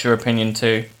 Pretty much your opinion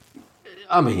too?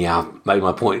 I mean, yeah, I've made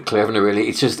my point clear, haven't I, really?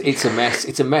 It's a mess.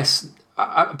 It's a mess.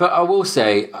 But I will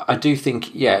say, I do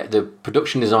think, yeah, the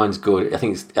production design's good. I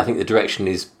think the direction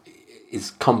is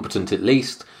competent at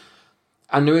least.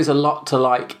 And there is a lot to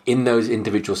like in those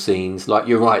individual scenes. Like,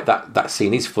 you're right, that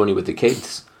scene is funny with the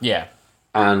kids. Yeah,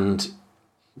 And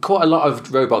quite a lot of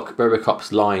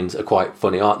Robocop's lines are quite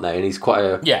funny, aren't they? And he's quite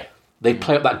a... yeah, They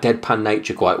play up that deadpan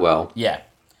nature quite well. yeah.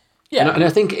 And I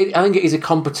think it is a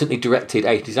competently directed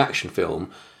 80s action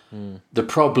film. The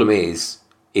problem is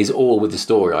all with the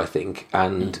story, I think,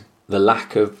 and the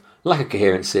lack of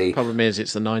coherency. Problem is,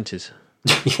 it's the 90s.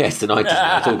 Yes, the 90s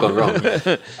now, it's all gone wrong.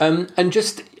 And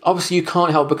just, obviously you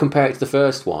can't help but compare it to the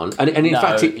first one, and in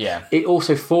fact it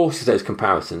also forces those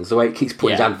comparisons. The way it keeps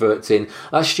putting adverts in,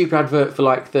 that stupid advert for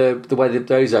like the way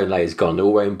the ozone layer's gone, they're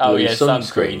all wearing blue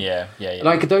sunscreen. Yeah.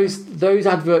 Like those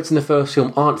adverts in the first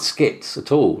film aren't skits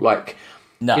at all. Like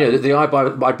the I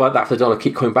buy that for the dollar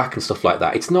keep coming back and stuff like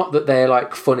that. It's not that they're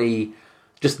like funny,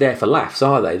 just there for laughs,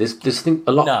 are they? There's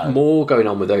a lot more going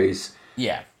on with those.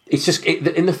 Yeah, it's just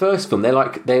in the first film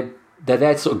they're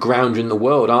there to sort of ground you in the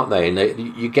world, aren't they?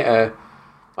 And you get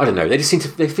I don't know. They seem to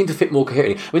fit more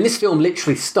coherently. I mean, this film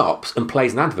literally stops and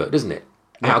plays an advert, doesn't it?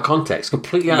 Out of context,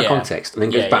 completely out of context, and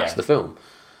then goes back to the film.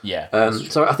 Yeah.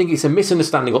 So I think it's a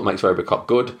misunderstanding what makes Robocop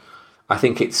good. I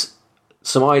think it's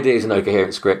some ideas and no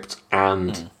coherent script,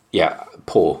 and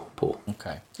poor.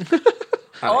 Okay.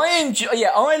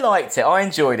 I liked it. I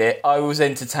enjoyed it. I was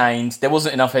entertained. There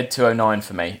wasn't enough Ed 209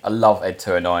 for me. I love Ed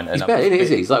 209. He's better, isn't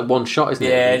he? He's like one shot, isn't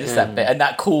he? Yeah, just that bit. And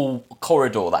that cool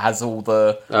corridor that has all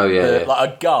the... like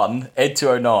a gun, Ed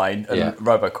 209, and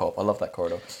Robocop. I love that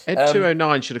corridor. Ed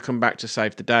 209 should have come back to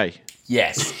save the day.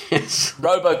 Yes.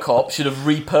 Robocop should have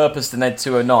repurposed an Ed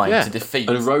 209 to defeat...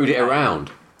 And rode it around.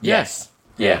 Yes.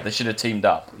 Yeah, they should have teamed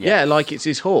up. Yeah, like it's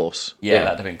his horse. Yeah,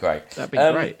 that'd have been great. That'd be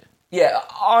great. Yeah,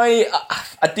 I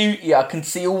do. Yeah, I can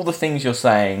see all the things you're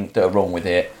saying that are wrong with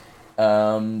it,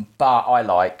 but I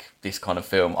like this kind of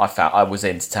film. I was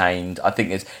entertained. I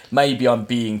think maybe I'm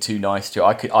being too nice to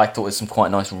it. I thought there's some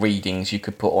quite nice readings you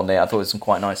could put on there. I thought there's some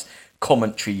quite nice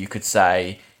commentary you could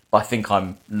say. But I think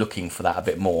I'm looking for that a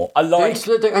bit more. I like.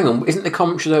 Hang on, isn't the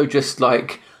commentary though just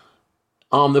like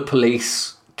arm the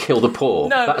police? Kill the poor.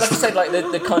 No, like I said, like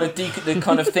the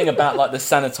kind of thing about like the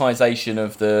sanitisation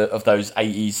of those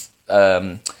 80s.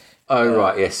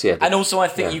 Right, yes, yeah. And also, I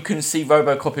think you can see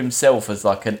Robocop himself as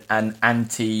like an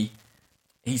anti.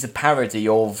 He's a parody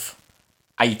of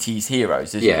 80s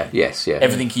heroes, isn't he? Yes, yeah.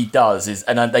 Everything he does is,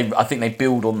 and I think they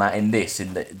build on that in this,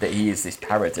 that he is this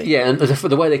parody. Yeah, and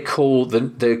the way they call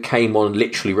the K-Mon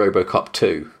literally Robocop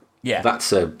 2. Yeah, that's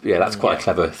quite a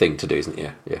clever thing to do, isn't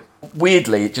it? Yeah.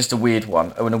 Weirdly, just a weird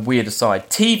one, and a weird aside.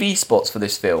 TV spots for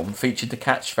this film featured the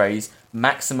catchphrase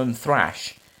 "maximum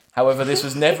thrash." However, this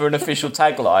was never an official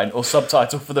tagline or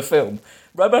subtitle for the film.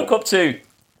 Robocop 2,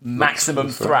 maximum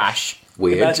thrash.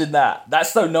 Weird. Imagine that.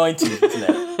 That's so 90s, isn't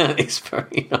it? It's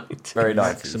very 90s. Very 90s.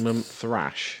 Maximum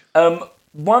thrash.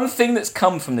 One thing that's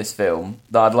come from this film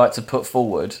that I'd like to put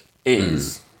forward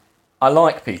is I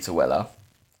like Peter Weller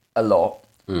a lot.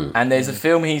 And there's a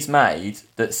film he's made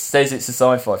that says it's a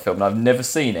sci-fi film, and I've never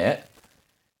seen it.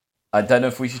 I don't know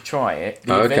if we should try it.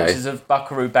 The Adventures of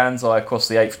Buckaroo Banzai Across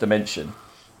the Eighth Dimension.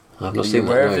 I've not seen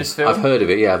that. Aware of this film? I've heard of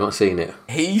it, yeah, I've not seen it.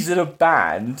 He's in a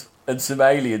band, and some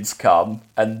aliens come,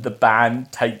 and the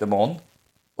band take them on,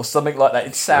 or something like that.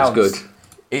 It sounds good.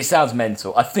 It sounds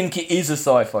mental. I think it is a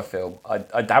sci-fi film. I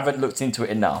haven't looked into it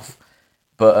enough,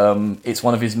 but it's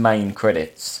one of his main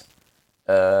credits.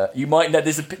 You might know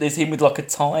there's him with like a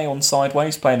tie on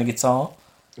sideways playing a guitar.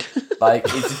 Like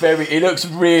it looks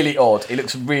really odd. It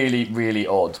looks really, really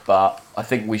odd. But I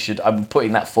think I'm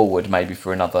putting that forward maybe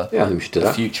for another I think we should do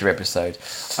that. Future episode.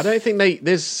 I don't think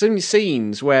there's some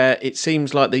scenes where it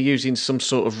seems like they're using some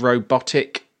sort of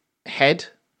robotic head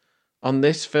on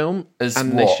this film,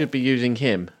 they should be using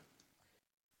him.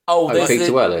 There's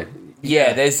Peter Weller.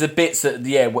 Yeah, there's the bits that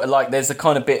like there's a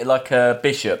kind of bit like a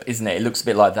Bishop, isn't it? It looks a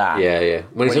bit like that. Yeah.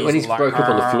 When he's like, broke up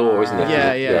on the floor, isn't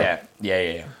it?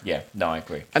 Yeah. No, I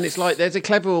agree. And it's like there's a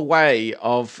clever way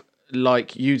of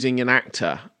like using an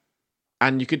actor,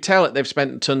 and you could tell that they've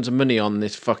spent tons of money on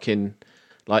this fucking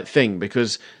like thing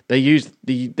because they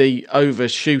they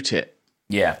overshoot it.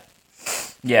 Yeah.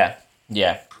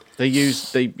 They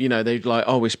like,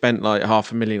 we spent like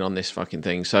 $500,000 on this fucking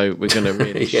thing, so we're going to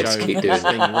really show this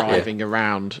thing writhing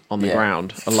around on the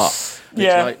ground a lot. It's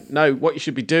like, no, what you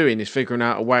should be doing is figuring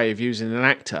out a way of using an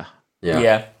actor.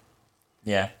 Yeah.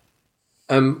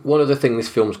 One other thing this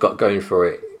film's got going for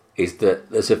it is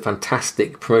that there's a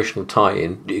fantastic promotional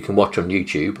tie-in that you can watch on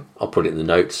YouTube. I'll put it in the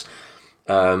notes,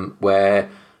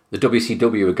 where the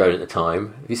WCW were going at the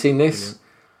time. Have you seen this?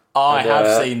 I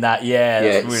have seen that,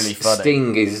 that's really funny.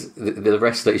 Sting is the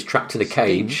wrestler is trapped in a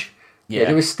cage. Yeah,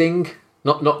 there is Sting,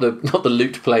 not the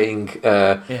lute playing.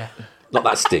 Not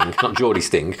that Sting, not Geordie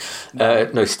Sting.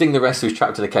 No, Sting the wrestler is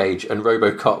trapped in a cage, and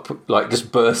RoboCop like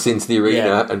just bursts into the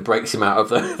arena and breaks him out of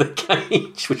the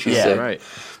cage, which is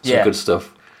some good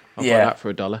stuff. I'll buy that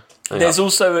for $1. There's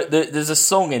also there's a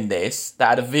song in this that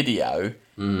had a video.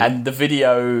 And the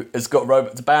video has got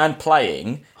the band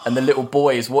playing, and the little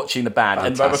boy is watching the band,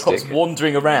 and Robocop's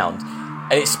wandering around.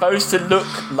 And it's supposed to look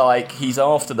like he's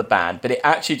after the band, but it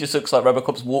actually just looks like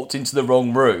Robocop's walked into the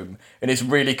wrong room and is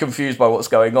really confused by what's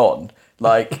going on.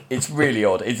 Like, it's really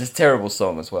odd. It's a terrible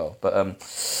song as well. But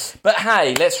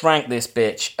hey, let's rank this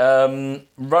bitch.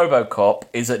 Robocop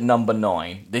is at number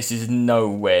 9. This is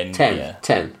nowhere near...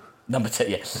 10. Number 10,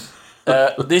 yes.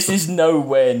 This is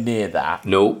nowhere near that.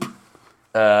 Nope.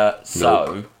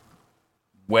 So,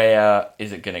 where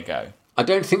is it going to go? I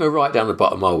don't think we're right down the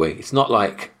bottom, are we? It's not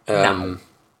like... No.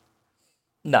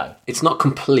 It's not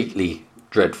completely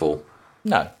dreadful.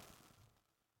 No.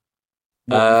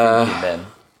 What are you thinking then?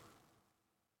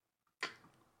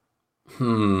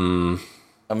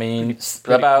 I mean,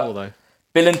 about cool, though.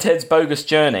 Bill and Ted's Bogus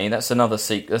Journey. That's another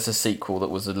that's a sequel that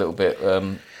was a little bit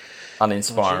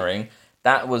uninspiring.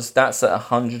 That's at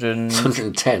 110.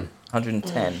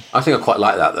 110. I think I quite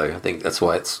like that, though. I think that's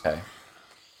why it's... Okay.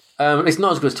 It's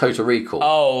not as good as Total Recall.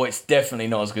 Oh, it's definitely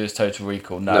not as good as Total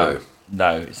Recall. No,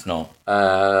 it's not.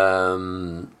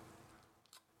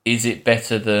 Is it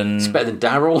better than... It's better than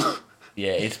Daryl.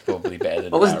 Yeah, it's probably better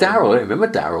than What was Daryl? I don't remember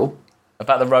Daryl.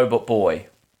 About the robot boy.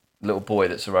 Little boy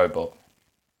that's a robot.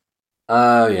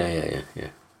 Oh, yeah.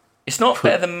 It's not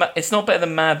better than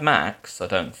Mad Max, I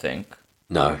don't think.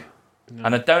 No.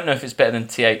 And I don't know if it's better than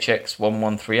THX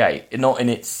 1138. Not in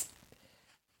its...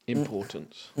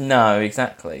 importance. No,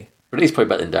 exactly. But at least probably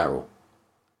better than Daryl.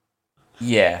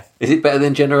 Yeah. Is it better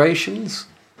than Generations?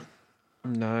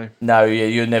 No. No, yeah,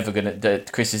 you're never going to...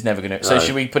 Chris is never going to... So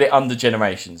should we put it under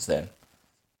Generations then?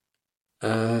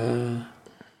 I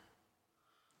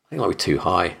think it might be too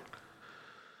high.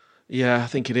 Yeah, I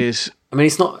think it is. I mean,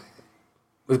 it's not...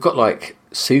 We've got, like,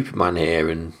 Superman here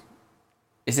and...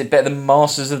 Is it better than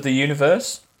Masters of the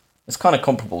Universe? It's kind of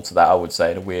comparable to that, I would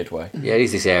say, in a weird way. Yeah, it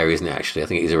is this area, isn't it, actually? I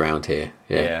think it is around here.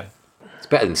 Yeah. It's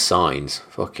better than Signs.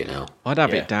 Fucking hell. I'd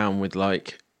have it down with,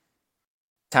 like...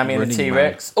 Tammy and the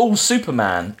T-Rex. Oh,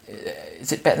 Superman.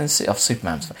 Is it better than...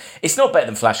 Superman's... It's not better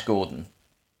than Flash Gordon.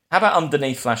 How about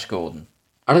underneath Flash Gordon?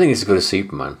 I don't think it's as good as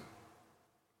Superman.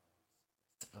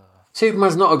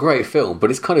 Superman's not a great film, but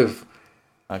it's kind of...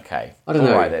 Okay. I don't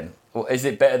know. All right, then. Well, is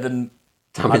it better than...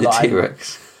 Tammy the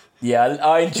T-Rex. Yeah,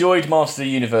 I enjoyed Master of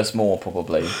the Universe more,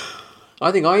 probably.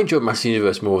 I think I enjoyed Master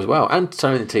Universe more as well, and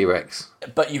Tammy the T-Rex.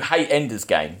 But you hate Ender's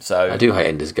Game, so... I do hate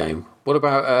Ender's Game. What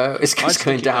about... it's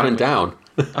going down and down.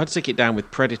 I'd stick it down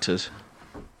with Predators.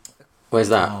 Where's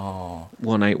that?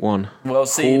 181. Well,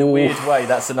 see, in a weird way,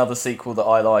 that's another sequel that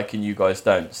I like and you guys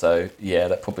don't. So, yeah,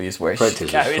 that probably is where it Predators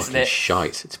should go, is isn't fucking it?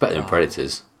 shite. It's better than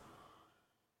Predators.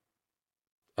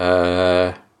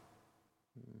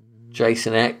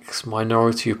 Jason X,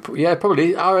 Minority... Yeah,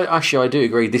 probably. Actually, I do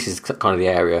agree. This is kind of the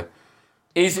area.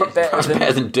 Is it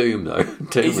better than Doom, though?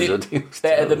 Doom is it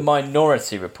better than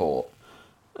Minority Report?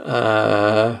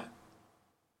 Or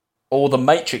the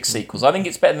Matrix sequels? I think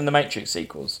it's better than the Matrix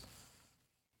sequels.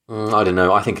 I don't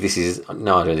know. I think this is...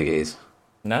 No, I don't think it is.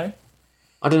 No?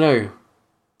 I don't know.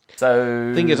 So...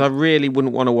 The thing is, I really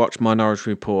wouldn't want to watch Minority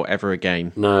Report ever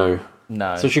again. No.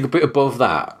 So she could put above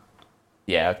that.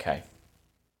 Yeah, okay.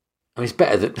 I mean, it's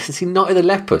better than... Is he not in the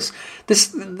Lepus? There's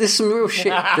some real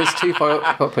shit that's too far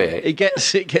up here. It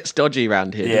gets dodgy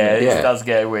around here. Yeah, doesn't it? it does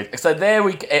get weird. So there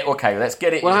we... Okay, let's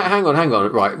get it... Well, hang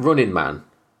on. Right, Running Man.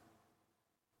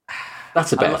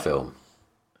 That's a better film.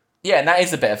 Yeah, and that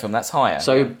is a better film. That's higher.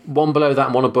 So one below that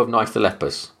and one above Night of the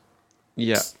Lepus.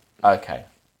 Yeah. Okay.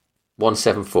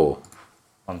 174.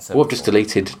 174. Oh, I've just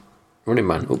deleted Running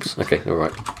Man. Oops. Okay, all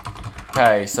right.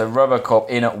 Okay, so Robocop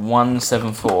in at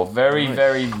 174. Very,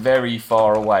 very, very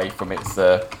far away from its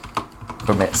pre.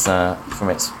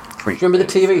 Remember the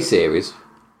TV series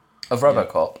of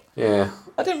Robocop? Yeah.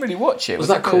 I didn't really watch it. Was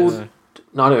that called?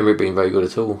 No, I don't remember it being very good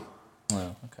at all. Oh,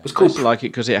 okay. It was called. I like it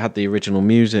because it had the original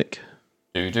music.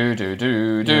 It's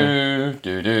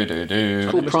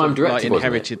called Prime Directive. Like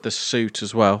inherited the suit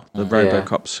as well, the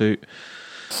Robocop suit.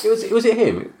 Was it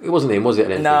him? It wasn't him, was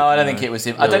it? No, I don't think it was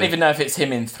him. No. I don't even know if it's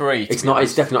him in 3. It's not.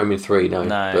 It's definitely not him in 3. No.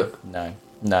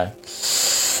 No.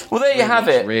 Well, there you have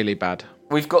it. Really bad.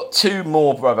 We've got 2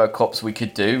 more Robocops we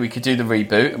could do. We could do the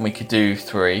reboot and we could do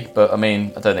 3. But I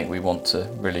mean, I don't think we want to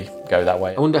really go that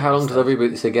way. I wonder how long do they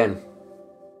reboot this again?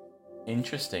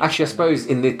 Interesting. Actually, I suppose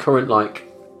in the current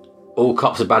all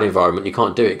cops are bad environment, you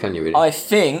can't do it, can you? Really? I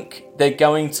think they're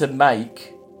going to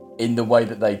make, in the way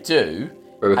that they do,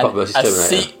 Robocop versus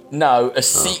Terminator. A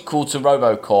sequel to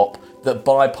Robocop that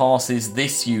bypasses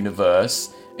this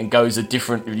universe and goes a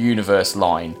different universe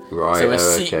line. Right. So a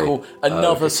sequel,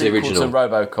 another sequel to original.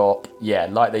 Robocop,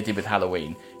 like they did with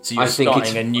Halloween. So you're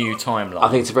starting a new timeline. I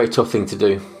think it's a very tough thing to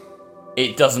do.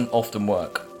 It doesn't often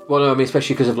work. Well, no, I mean,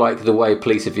 especially because of the way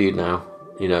police are viewed now.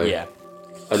 You know. Yeah.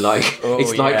 And like,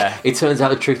 it's like, yeah. it turns out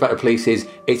the truth about the police is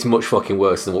it's much fucking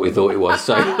worse than what we thought it was.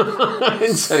 So,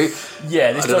 and so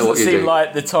yeah, this doesn't seem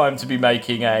like the time to be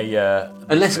making a.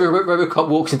 Unless Robocop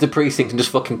walks into precinct and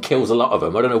just fucking kills a lot of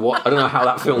them. I don't know how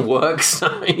that film works.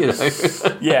 You know.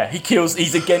 Yeah,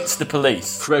 he's against the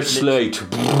police. Fresh slate.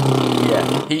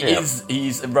 Yeah,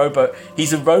 he's a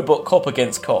robot cop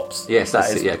against cops. Yes,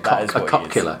 that's it. Yeah, a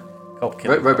cop killer. Cop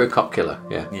killer. Robocop killer.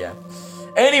 Yeah. Yeah.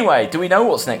 Anyway, do we know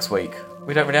what's next week?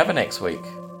 We don't really have a next week.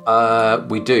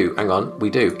 We do. Hang on.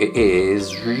 We do. It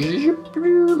is.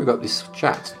 We got this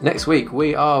chat. Next week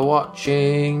we are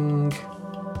watching.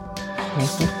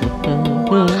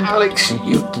 Alex,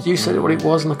 you said what it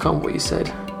was, and I can't remember what you said.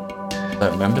 I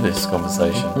don't remember this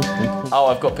conversation. Oh,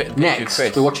 I've got Next.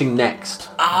 Chris. We're watching Next.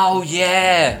 Oh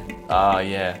yeah. Oh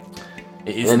yeah.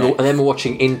 It is. And then we're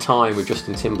watching In Time with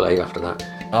Justin Timberlake after that.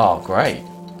 Oh great!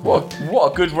 What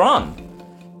a good run.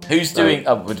 Who's doing?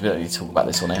 Oh, we don't need to talk about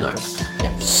this on air. No.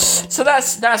 Yeah. So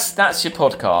that's your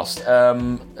podcast.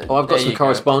 I've got some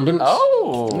correspondence.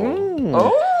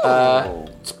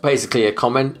 It's basically a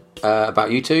comment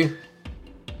about you two.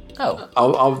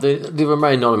 Oh. The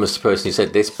very anonymous person who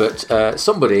said this, but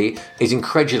somebody is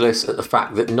incredulous at the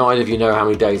fact that neither of you know how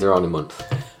many days there are in a month.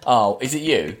 Oh, is it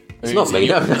you? It's not me.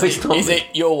 No, it's not me. Is it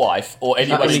your wife or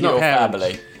anybody in your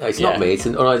family? No, it's not me. It's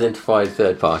an unidentified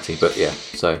third party. But yeah,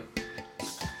 so.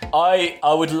 I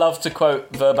would love to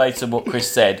quote verbatim what Chris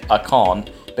said. I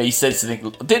can't, but he said something.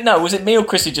 Didn't know. Was it me or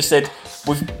Chris who just said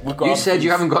we've got? You said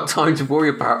you haven't got time to worry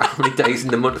about how many days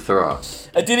in the month there are.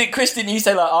 Did it, Chris? Didn't you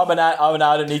say like I'm an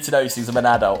I don't need to know these things. I'm an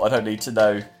adult. I don't need to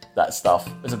know that stuff.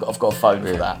 I've got a phone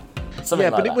for that.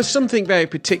 Something like but that. it was something very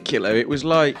particular. It was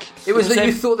like it was that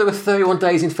you thought there were 31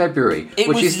 days in February,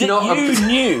 which is not. You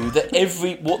knew that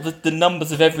what the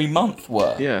numbers of every month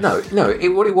were. Yeah. No.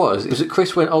 What it was that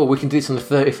Chris went, "Oh, we can do this on the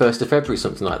 31st of February,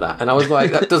 something like that," and I was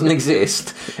like, "That doesn't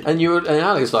exist." And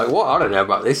Alex was like, "What? I don't know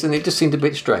about this," and it just seemed a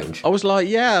bit strange. I was like,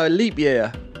 "Yeah, a leap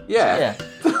year." Yeah.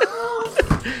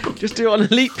 Just do it on a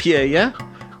leap year, yeah.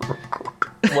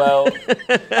 Well,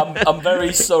 I'm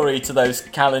very sorry to those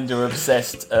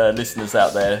calendar-obsessed listeners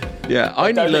out there. Yeah, I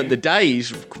only learnt the days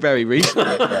very recently.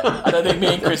 I don't think me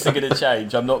and Chris are going to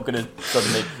change. I'm not going to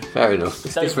suddenly... Fair enough.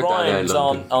 Those rhymes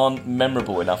aren't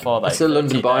memorable enough, are they? It's a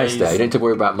London bias day. You don't have to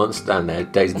worry about months down there,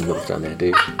 days in the month down there, do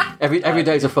you? Every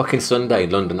day's a fucking Sunday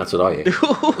in London, that's what I hear.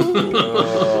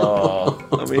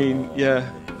 I mean, yeah.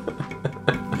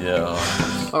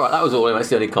 Yeah. Alright, that was all. That's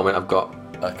the only comment I've got.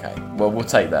 Okay, well, we'll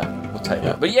take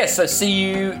that. But yes, so see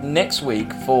you next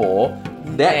week for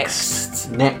next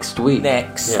week.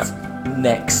 Next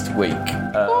week.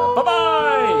 Bye-bye.